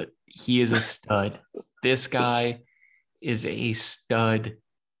sorry, but he is a stud. This guy is a stud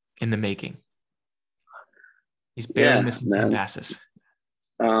in the making. He's barely missing 10 passes.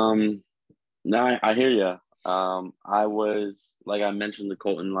 No, I hear you. I was, like I mentioned the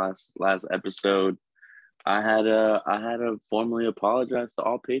Colton last episode, I had to formally apologize to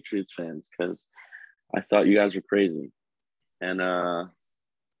all Patriots fans because I thought you guys were crazy, and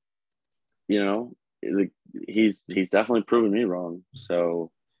he's definitely proven me wrong.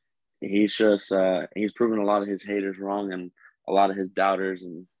 So he's just he's proven a lot of his haters wrong and a lot of his doubters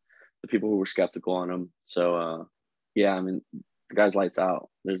and the people who were skeptical on him. So I mean, the guy's lights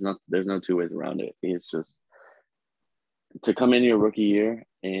out. There's no 2 ways around it. He's just, to come in your rookie year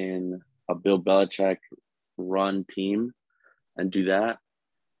in a Bill Belichick run team and do that,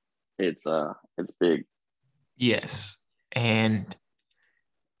 it's big. Yes. And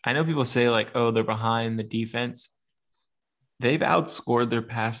I know people say like, oh, they're behind the defense. They've outscored their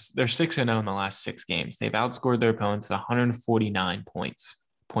past. They're 6-0 in the last 6 games. They've outscored their opponents 149 points,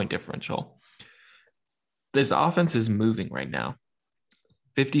 point differential. This offense is moving right now.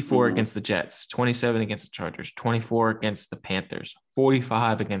 54 against the Jets, 27 against the Chargers, 24 against the Panthers,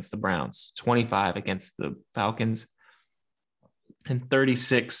 45 against the Browns, 25 against the Falcons, and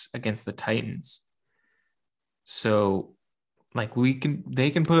 36 against the Titans. So Like they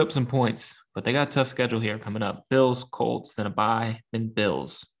can put up some points, but they got a tough schedule here coming up. Bills, Colts, then a bye, then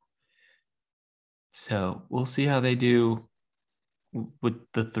Bills. So we'll see how they do with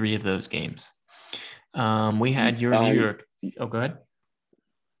the three of those games. We had your New Um, York. Oh, go ahead.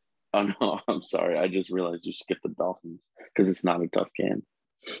 oh no, I'm sorry. I just realized you skipped the Dolphins because it's not a tough game.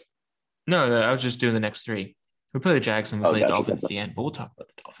 No, I was just doing the next three. We play the Jags and we Oh, play the gotcha, Dolphins at gotcha, the end, but we'll talk about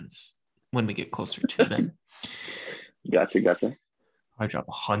the Dolphins when we get closer to them. gotcha. I drop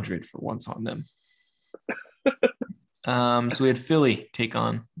 100 for once on them. So we had Philly take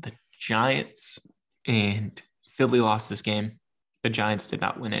on the Giants, and Philly lost this game. The Giants did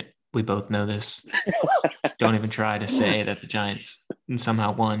not win it. We both know this. Don't even try to say that the Giants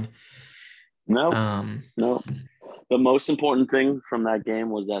somehow won. No, Um, no. The most important thing from that game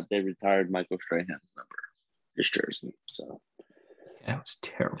was that they retired Michael Strahan's number, his jersey. So that was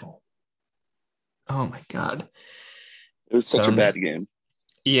terrible. Oh my God. it was such a So bad game.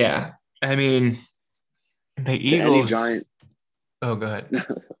 yeah, I mean the To any Eagles. Giant, Oh, go ahead.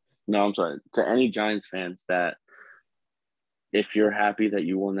 no, I'm sorry. To any Giants fans that if you're happy that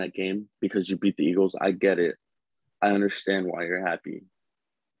you won that game because you beat the Eagles, I get it. I understand why you're happy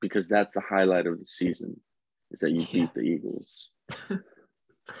because that's the highlight of the season is that you Yeah, beat the Eagles.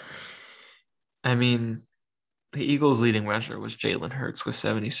 I mean the Eagles' leading rusher was Jalen Hurts with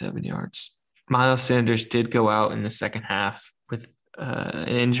 77 yards. Miles Sanders did go out in the second half with an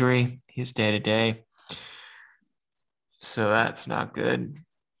injury. He's day to day. So that's not good.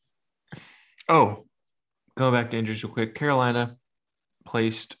 Oh, going back to injuries real quick. Carolina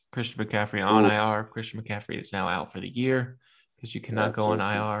placed Christian McCaffrey on Ooh, IR. Christian McCaffrey is now out for the year because you cannot that's go on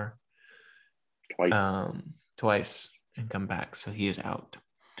awesome. IR Twice. twice and come back. So he is out.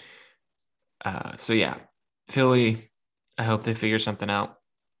 So yeah, Philly, I hope they figure something out.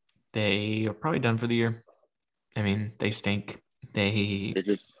 They are probably done for the year. I mean, they stink. They They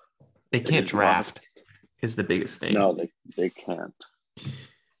just they they can't just draft lost. is the biggest thing. No, they can't.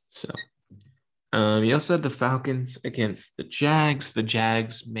 So you also had the Falcons against the Jags. The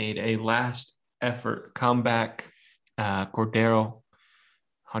Jags made a last effort comeback. Cordero,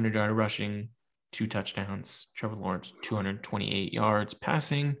 100-yard rushing, 2 touchdowns. Trevor Lawrence, 228 yards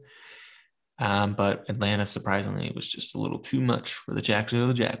passing. But Atlanta, surprisingly, was just a little too much for the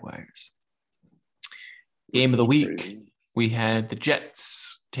Jacksonville Jaguars. Game Which of the is week, crazy. we had the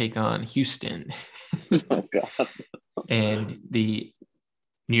Jets take on Houston. Oh God. And the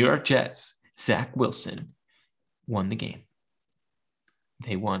New York Jets, Zach Wilson, won the game.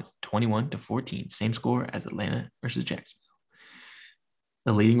 They won 21-14, same score as Atlanta versus Jacksonville.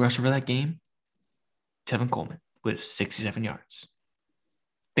 The leading rusher for that game, Tevin Coleman, with 67 yards.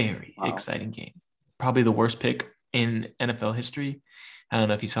 Very Wow. exciting game. Probably the worst pick in NFL history. I don't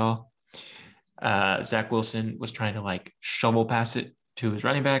know if you saw. Zach Wilson was trying to like shovel pass it to his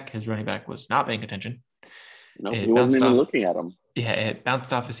running back. His running back was not paying attention. No, he It wasn't bounced even off. looking at him. Yeah, it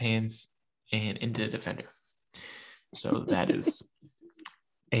bounced off his hands and into the defender. So that is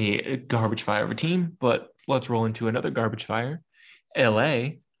a garbage fire of a team. But let's roll into another garbage fire. LA,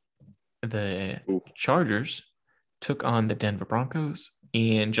 the Ooh. Chargers, took on the Denver Broncos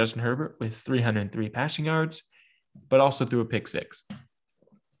and Justin Herbert with 303 passing yards, but also threw a pick six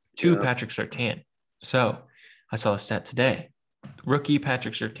to Yeah. Patrick Surtain. So I saw a stat today. Rookie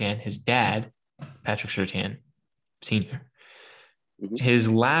Patrick Surtain, his dad, Patrick Surtain, senior, Mm-hmm. his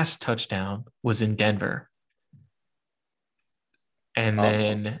last touchdown was in Denver. And Oh,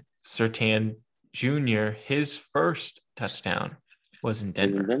 then Surtain Jr., his first touchdown was in was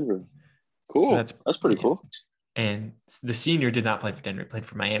in Denver. Denver. So Cool. That's pretty yeah. cool. And the senior did not play for Denver, he played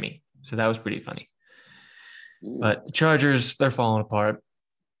for Miami. So that was pretty funny. Mm. But the Chargers, they're falling apart.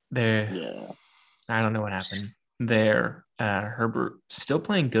 They're, Yeah. I don't know what happened. They're Herbert still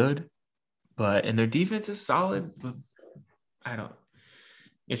playing good, and their defense is solid. But I don't.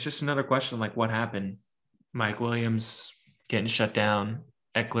 It's just another question like what happened? Mike Williams getting shut down,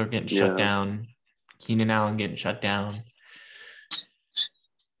 Eckler getting shut Yeah. down, Keenan Allen getting shut down.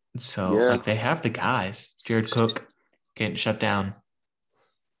 So Yeah. like they have the guys. Jared Cook getting shut down.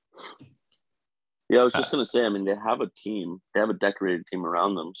 Yeah. I was Uh, just gonna say. I mean, they have a team. They have a decorated team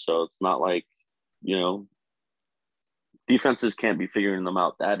around them, so it's not like you know defenses can't be figuring them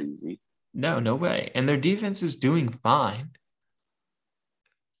out that easy. no, no way. And their defense is doing fine.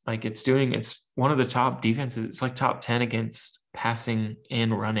 Like it's one of the top defenses. It's like top 10 against passing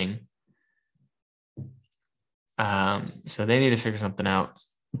and running. So they need to figure something out.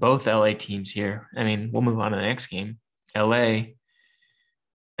 Both LA teams here. I mean, we'll move on to the next game. LA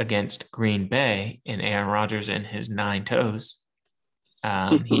against Green Bay and Aaron Rodgers and his 9 toes.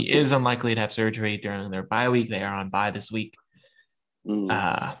 He is unlikely to have surgery during their bye week. They are on bye this week.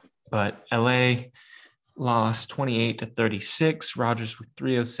 Mm. But LA lost 28-36. Rodgers with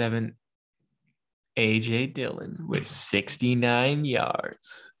 307. AJ Dillon with 69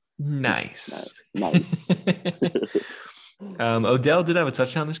 yards. Nice. Nice. Odell did have a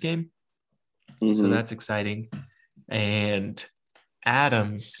touchdown this game, so Mm-hmm. that's exciting. And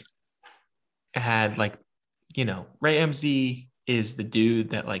Adams had Ramsey is the dude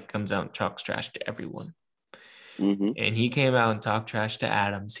that comes out and talks trash to everyone. Mm-hmm. And he came out and talked trash to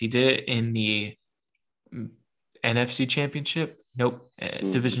Adams. He did it in the NFC championship. Nope.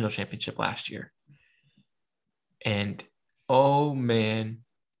 Mm-hmm. Divisional championship last year. And oh man,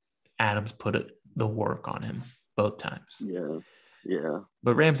 Adams put the work on him both times. Yeah. Yeah.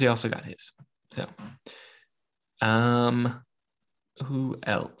 But Ramsey also got his. So, who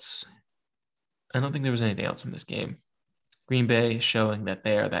else? I don't think there was anything else from this game. Green Bay showing that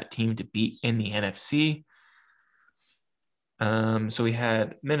they are that team to beat in the NFC. So we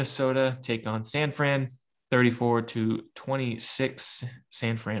had Minnesota take on San Fran, 34-26.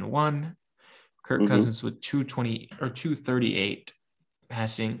 San Fran won. Kirk Cousins with 238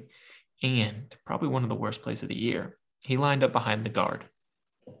 passing, and probably one of the worst plays of the year. He lined up behind the guard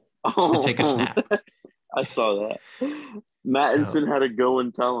to take a snap. I saw that. Mattinson had to go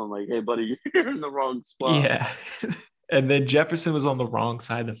and tell him, like, hey, buddy, you're in the wrong spot. Yeah. And then Jefferson was on the wrong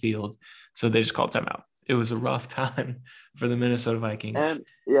side of the field, so they just called timeout. It was a rough time for the Minnesota Vikings. And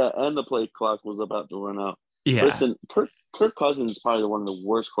the play clock was about to run out. Yeah. Listen, Kirk Cousins is probably one of the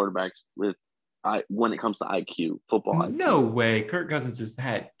worst quarterbacks when it comes to IQ, football IQ. No way. Kirk Cousins is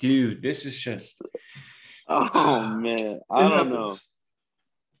that dude. This is just oh man. I don't know.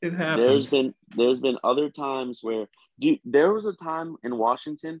 It happens. There's been other times where there was a time in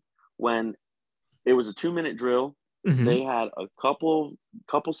Washington when it was a 2-minute drill. Mm-hmm. They had a couple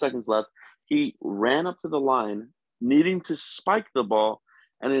seconds left. He ran up to the line, needing to spike the ball,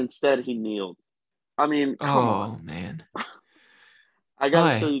 and instead he kneeled. I mean, come on. Oh, man. I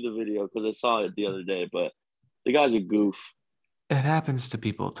got to show you the video because I saw it the other day, but the guy's a goof. It happens to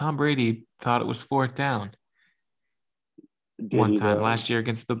people. Tom Brady thought it was fourth down one time last year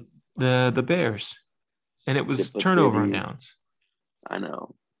against the Bears, and it was turnover on downs. I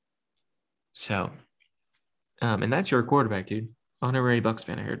know. So, and that's your quarterback, dude. Honorary Bucks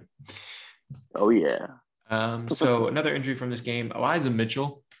fan, I heard. Oh, yeah. So another injury from this game, Elijah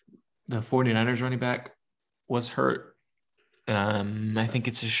Mitchell, the 49ers running back, was hurt. I think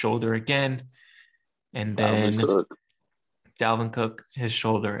it's his shoulder again. And then Dalvin Cook, his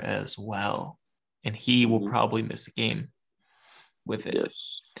shoulder as well. And he will probably miss a game with it.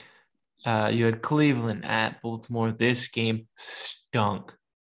 Yes. You had Cleveland at Baltimore. This game stunk.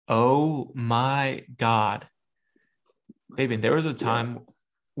 Oh, my God. Fabian, there was a time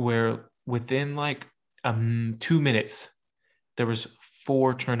where within 2 minutes, there was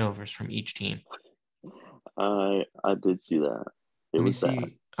 4 turnovers from each team. I did see that.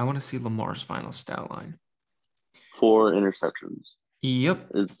 I want to see Lamar's final stat line. 4 interceptions. Yep.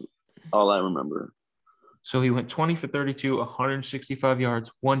 It's all I remember. So he went 20 for 32, 165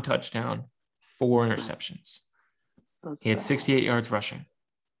 yards, 1 touchdown, 4 interceptions. He had 68 yards rushing.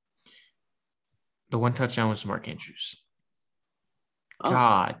 The 1 touchdown was Mark Andrews.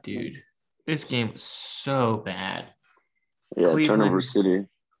 God, dude. This game was so bad. Yeah, turnover city.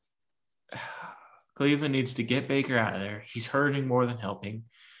 Cleveland needs to get Baker out of there. He's hurting more than helping.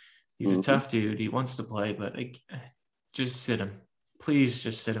 He's a tough dude. He wants to play, but just sit him. Please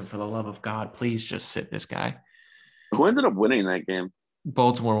just sit him for the love of God. Please just sit this guy. Who ended up winning that game?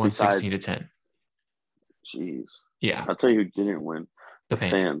 Baltimore won 16-10. Jeez. Yeah. I'll tell you who didn't win. The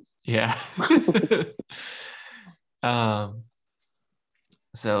fans. Yeah.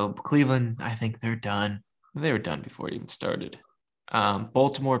 So Cleveland, I think they're done. They were done before it even started.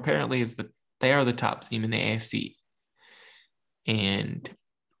 Baltimore apparently they are the top team in the AFC. And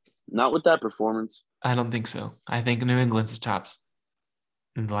not with that performance. I don't think so. I think New England's the tops.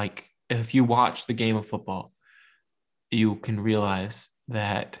 If you watch the game of football, you can realize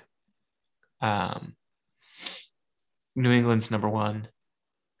that New England's number 1.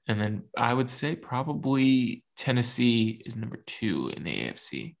 And then I would say probably Tennessee is number 2 in the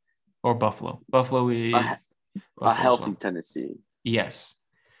AFC, or Buffalo. Buffalo is a healthy Tennessee. Yes.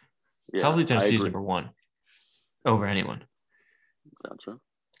 Yeah, healthy Tennessee is number 1 over anyone. Gotcha.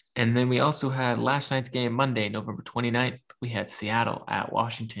 And then we also had last night's game, Monday, November 29th. We had Seattle at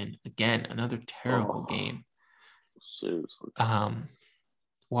Washington. Again, another terrible game. Seriously.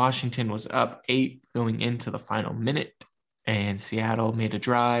 Washington was up 8 going into the final minute, and Seattle made a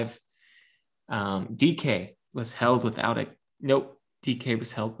drive. DK was held without DK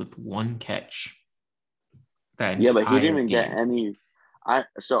was held with 1 catch. But he didn't even get any I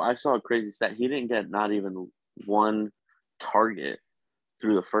saw a crazy stat. He didn't get not even one target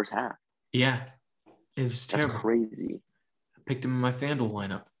through the first half. Yeah, it was That's terrible. crazy. I picked him in my FanDuel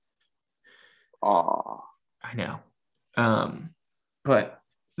lineup. Oh, I know. But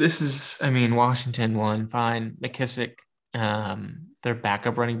this is, I mean, Washington won fine. McKissick, their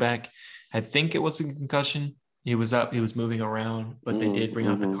backup running back, I think it was a concussion. He was up, he was moving around, but they did bring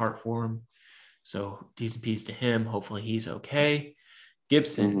out the cart for him. So T's and P's to him. Hopefully he's okay.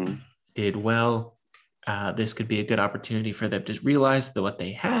 Gibson did well. This could be a good opportunity for them to realize what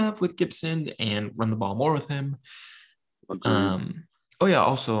they have with Gibson and run the ball more with him. Oh yeah.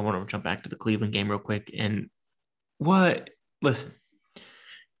 Also, I want to jump back to the Cleveland game real quick. And listen,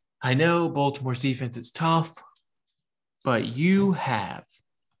 I know Baltimore's defense is tough, but you have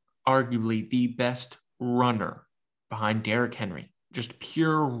arguably the best runner behind Derrick Henry, just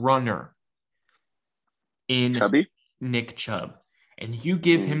pure runner in Chubby? Nick Chubb. And you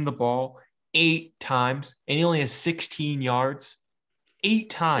give him the ball 8 times and he only has 16 yards. 8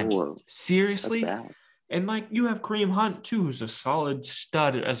 times. Oh, seriously? that's bad. And like you have Kareem Hunt too, who's a solid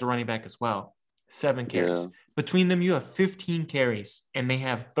stud as a running back as well. 7 carries. Yeah. Between them, you have 15 carries and they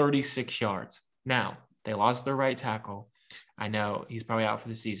have 36 yards. Now, they lost their right tackle. I know he's probably out for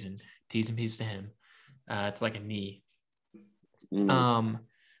the season. T's and P's to him. It's like a knee.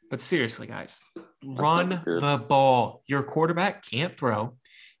 But seriously, guys, run the ball. Your quarterback can't throw.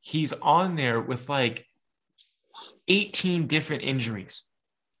 He's on there with like 18 different injuries.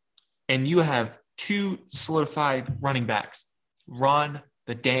 And you have 2 solidified running backs. Run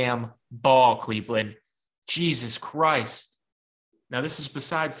the damn ball, Cleveland. Jesus Christ. Now, this is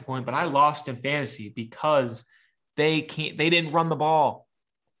besides the point, but I lost in fantasy because they didn't run the ball.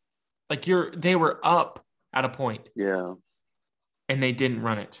 Like they were up at a point. Yeah. And they didn't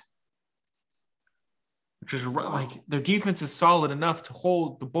run it. Which is like their defense is solid enough to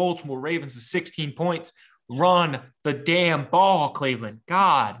hold the Baltimore Ravens to 16 points. Run the damn ball, Cleveland.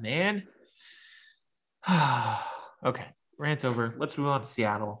 God, man. Okay, rant's over. Let's move on to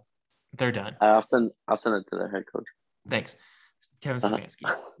Seattle. They're done. I'll send it to the head coach. Thanks, Kevin Stefanski.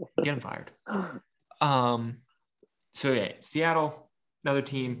 Get him fired. So yeah, Seattle, another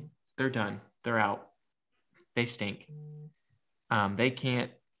team. They're done. They're out. They stink. They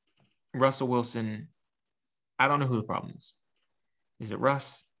can't. Russell Wilson. I don't know who the problem is. Is it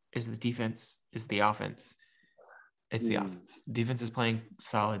Russ? Is it the defense? Is it the offense? It's the offense. Defense is playing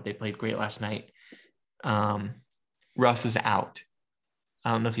solid. They played great last night. Russ is out.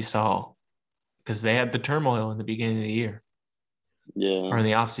 I don't know if you saw, because they had the turmoil in the beginning of the year. Yeah. Or in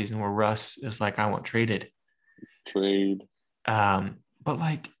the offseason where Russ is like, I want traded. Trade. But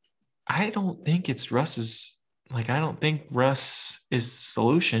like, I don't think it's Russ's. Like, I don't think Russ is the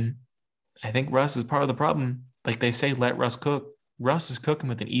solution. I think Russ is part of the problem. Like they say, let Russ cook. Russ is cooking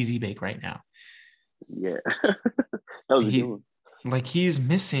with an easy bake right now. Yeah. That was a good one. Like he's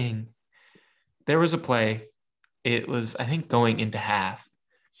missing. There was a play. It was, I think, going into half.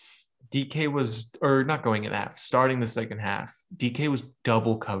 DK was, or not going into half, starting the second half. DK was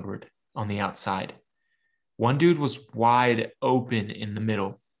double covered on the outside. One dude was wide open in the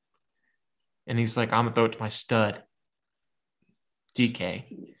middle. And he's like, I'm going to throw it to my stud,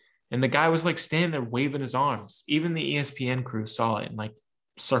 DK. And the guy was like standing there waving his arms. Even the ESPN crew saw it and like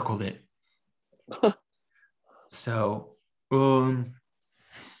circled it. So,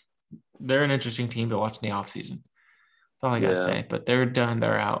 they're an interesting team to watch in the offseason. That's all I got to say. But they're done.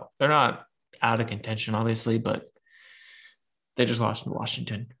 They're out. They're not out of contention, obviously, but they just lost to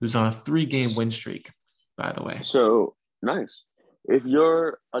Washington, who's on a 3-game win streak, by the way. So, nice. If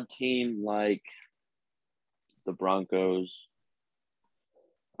you're a team like the Broncos,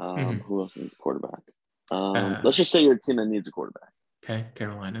 who else needs a quarterback? Let's just say you're a team that needs a quarterback. Okay,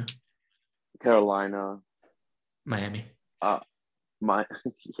 Carolina. Miami.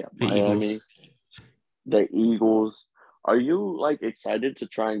 Miami. The Eagles. Are you like excited to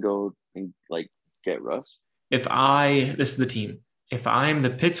try and go and like get Russ? This is the team. If I'm the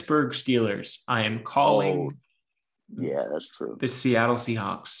Pittsburgh Steelers, I am calling. Yeah, that's true. The Seattle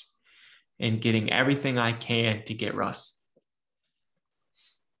Seahawks and getting everything I can to get Russ.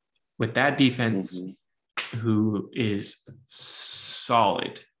 With that defense, who is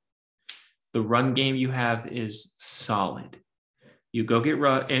solid. The run game you have is solid. You go get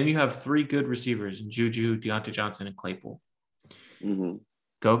Russ, and you have 3 good receivers in Juju, Deontay Johnson, and Claypool.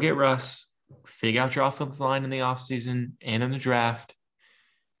 Go get Russ. Figure out your offensive line in the offseason and in the draft.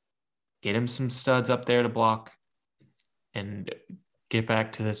 Get him some studs up there to block and get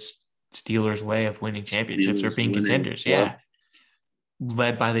back to the Steelers' way of winning championships or being contenders. Yeah.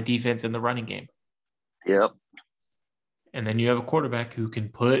 Led by the defense and the running game. Yep. And then you have a quarterback who can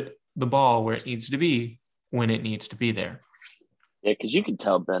put the ball where it needs to be when it needs to be there. Yeah, because you can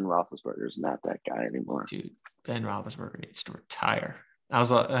tell Ben Roethlisberger's not that guy anymore. Dude, Ben Roethlisberger needs to retire. I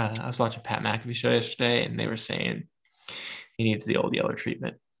was watching Pat McAfee show yesterday, and they were saying he needs the old Yeller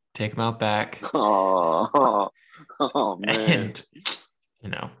treatment. Take him out back. Oh man. And,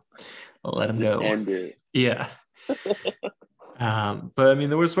 let him Just go. end it. Yeah. But I mean,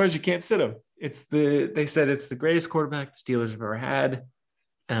 the worst part is you can't sit him. They said it's the greatest quarterback the Steelers have ever had.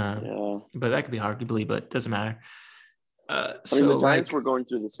 But that could be hard to believe, but it doesn't matter. The Giants were going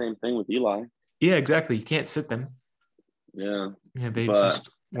through the same thing with Eli. Yeah, exactly. You can't sit them. Yeah. Baby's but just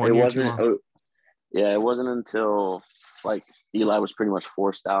 1 year too long. It wasn't until Eli was pretty much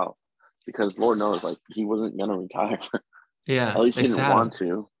forced out because Lord knows he wasn't gonna retire. Yeah. At least he didn't want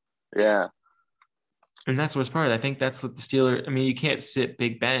to. Yeah. And that's what's part of it. I think that's what the Steelers. I mean, you can't sit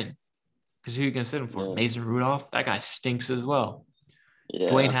Big Ben because who are you gonna sit him for? Yeah. Mason Rudolph? That guy stinks as well. Yeah.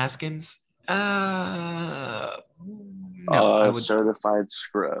 Dwayne Haskins? No, I would certified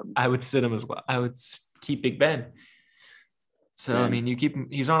scrub. I would sit him as well. I would keep Big Ben. So Same. I mean, you keep him.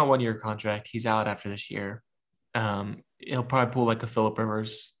 He's on a 1 year contract. He's out after this year. He'll probably pull like a Phillip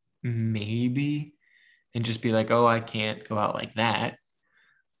Rivers, maybe, and just be like, "Oh, I can't go out like that."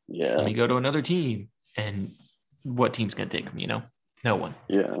 Yeah. Let me go to another team. And what team's gonna take him? No one.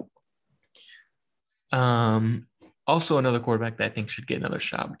 Yeah. Also, another quarterback that I think should get another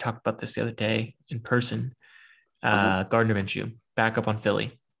shot. We talked about this the other day in person. Gardner Minshew, back up on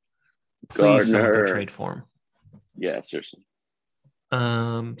Philly. Please, someone go trade for him. Yeah, seriously.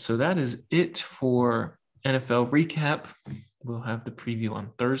 So that is it for NFL recap. We'll have the preview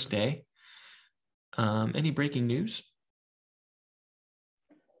on Thursday. Any breaking news?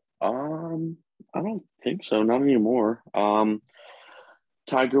 I don't think so. Not anymore.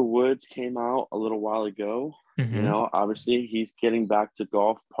 Tiger Woods came out a little while ago. Mm-hmm. Obviously he's getting back to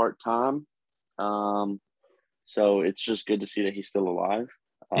golf part-time. So it's just good to see that he's still alive.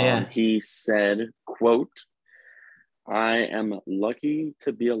 He said, quote, "I am lucky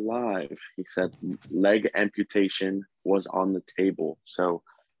to be alive." He said leg amputation was on the table. So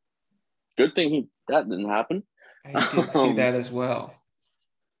good thing that didn't happen. I did see that as well.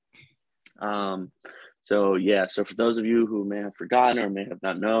 So for those of you who may have forgotten or may have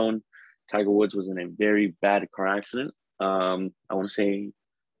not known, Tiger Woods was in a very bad car accident. I want to say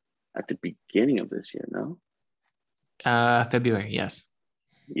at the beginning of this year, no? February, yes.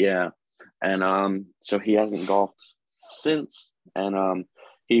 Yeah. And so he hasn't golfed since, and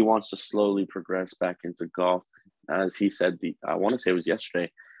he wants to slowly progress back into golf. As he said, I want to say it was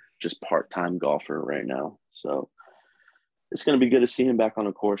yesterday, just part-time golfer right now. So it's going to be good to see him back on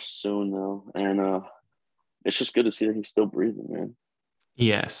the course soon, though. And it's just good to see that he's still breathing, man.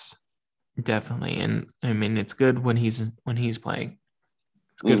 Yes, definitely. And I mean, it's good when he's playing.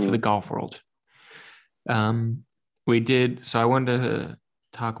 It's good for the golf world. So I wanted to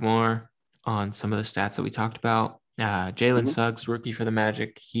talk more on some of the stats that we talked about. Jalen Suggs, rookie for the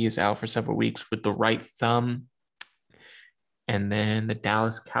Magic, he is out for several weeks with the right thumb. And then the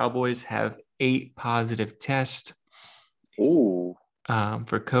Dallas Cowboys have 8 positive tests for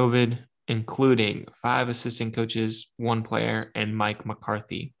COVID, including 5 assistant coaches, 1 player, and Mike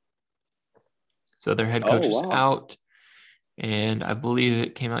McCarthy. So their head coach is out. And I believe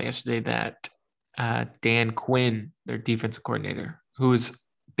it came out yesterday that Dan Quinn, their defensive coordinator, who's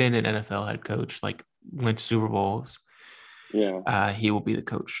been an NFL head coach, went to Super Bowls. Yeah. He will be the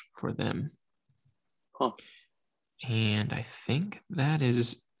coach for them. Huh. And I think that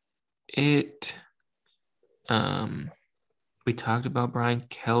is it. We talked about Brian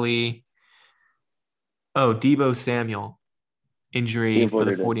Kelly. Oh, Deebo Samuel, injury for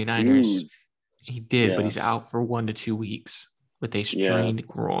the 49ers. He did, but he's out for 1 to 2 weeks with a strained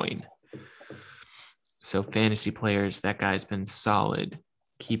groin. So fantasy players, that guy's been solid.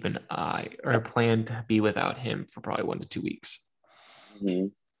 Keep an eye or plan to be without him for probably 1 to 2 weeks.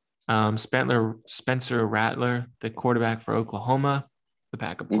 Spencer Rattler, the quarterback for Oklahoma, the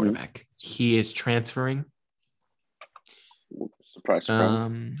backup quarterback, he is transferring. Surprise.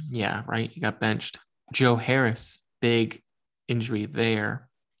 Yeah, right. He got benched. Joe Harris, big injury there.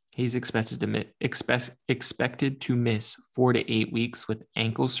 He's expected to miss 4 to 8 weeks with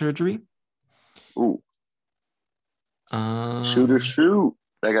ankle surgery. Ooh. Shoot.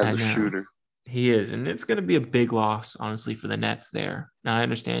 That guy's a shooter. He is, and it's going to be a big loss, honestly, for the Nets there. Now, I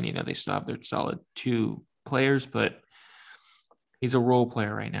understand, they still have their solid 2 players, but he's a role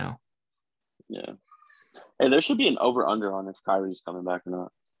player right now. Yeah. Hey, there should be an over-under on if Kyrie's coming back or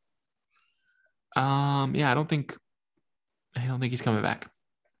not. Yeah, I don't think he's coming back.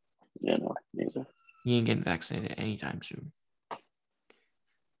 Yeah, no, neither. He ain't getting vaccinated anytime soon.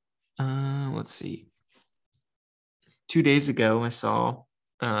 Let's see. 2 days ago, I saw,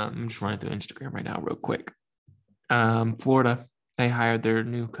 I'm just running through Instagram right now real quick. Florida, they hired their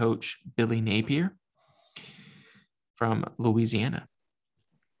new coach, Billy Napier, from Louisiana.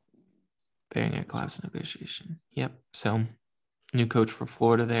 Bearing a class negotiation. Yep. So, new coach for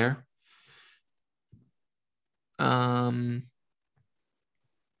Florida there.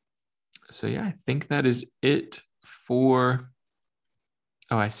 So yeah, I think that is it for.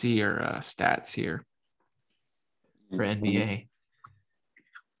 Oh, I see your stats here for NBA.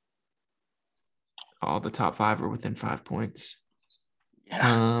 All the top 5 are within 5 points.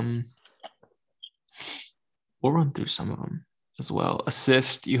 Yeah. We'll run through some of them as well.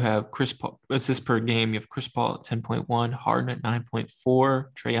 Assist, you have Chris Paul. Assist per game, you have Chris Paul at 10.1, Harden at 9.4,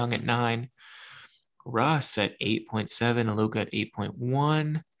 Trae Young at 9, Russ at 8.7, and Luka at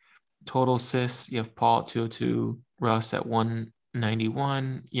 8.1. Total assists, you have Paul at 202, Russ at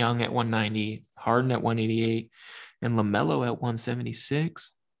 191, Young at 190, Harden at 188, and LaMelo at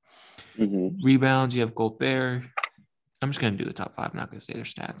 176. Rebounds, you have Gobert. I'm just going to do the top 5. I'm not going to say their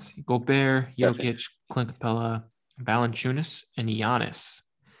stats. Gobert, Jokic, Clint Capella, Valanciunas, and Giannis.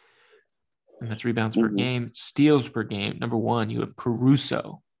 And that's rebounds per game. Steals per game. Number 1, you have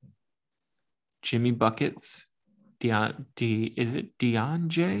Caruso, Jimmy Buckets, is it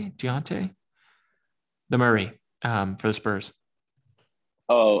Deontay? The Murray for the Spurs.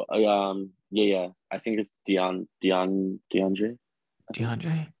 Oh, yeah. I think it's DeAndre.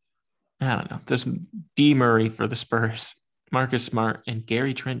 DeAndre? I don't know. This D Murray for the Spurs, Marcus Smart, and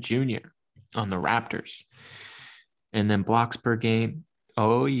Gary Trent Jr. on the Raptors. And then blocks per game.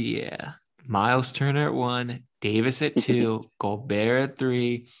 Oh, yeah. Miles Turner at 1, Davis at 2, Gobert at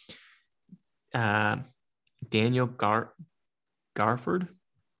 3, Daniel Garford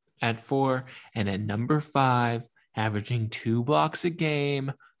at 4, and at number 5, averaging 2 blocks a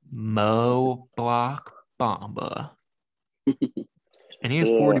game, Mo Block Bamba. And he has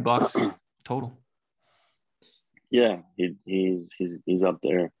 40 blocks total. Yeah, he's up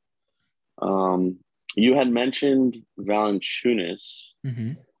there. You had mentioned Valanciunas.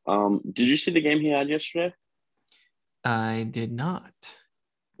 Did you see the game he had yesterday? I did not.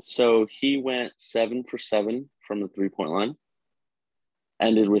 So he went 7 for 7 from the 3-point line,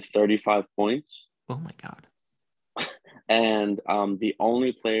 ended with 35 points. Oh my God. And the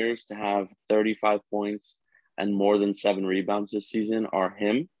only players to have 35 points and more than 7 rebounds this season are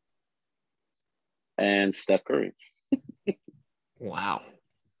him and Steph Curry. Wow.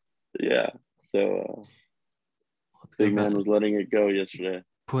 Yeah. So big man was letting it go yesterday.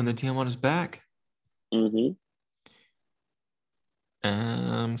 Putting the team on his back.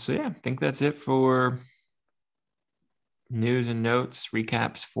 So yeah, I think that's it for news and notes,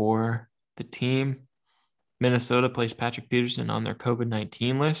 recaps for the team. Minnesota plays Patrick Peterson on their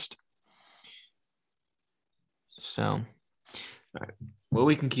COVID-19 list. So, all right. Well,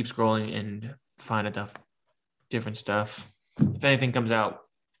 we can keep scrolling and find enough different stuff. If anything comes out,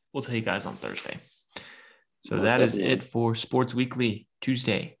 we'll tell you guys on Thursday. So that is it for Sports Weekly,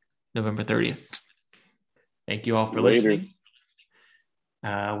 Tuesday, November 30th. Thank you all for listening.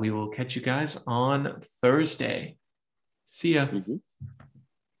 We will catch you guys on Thursday. See ya.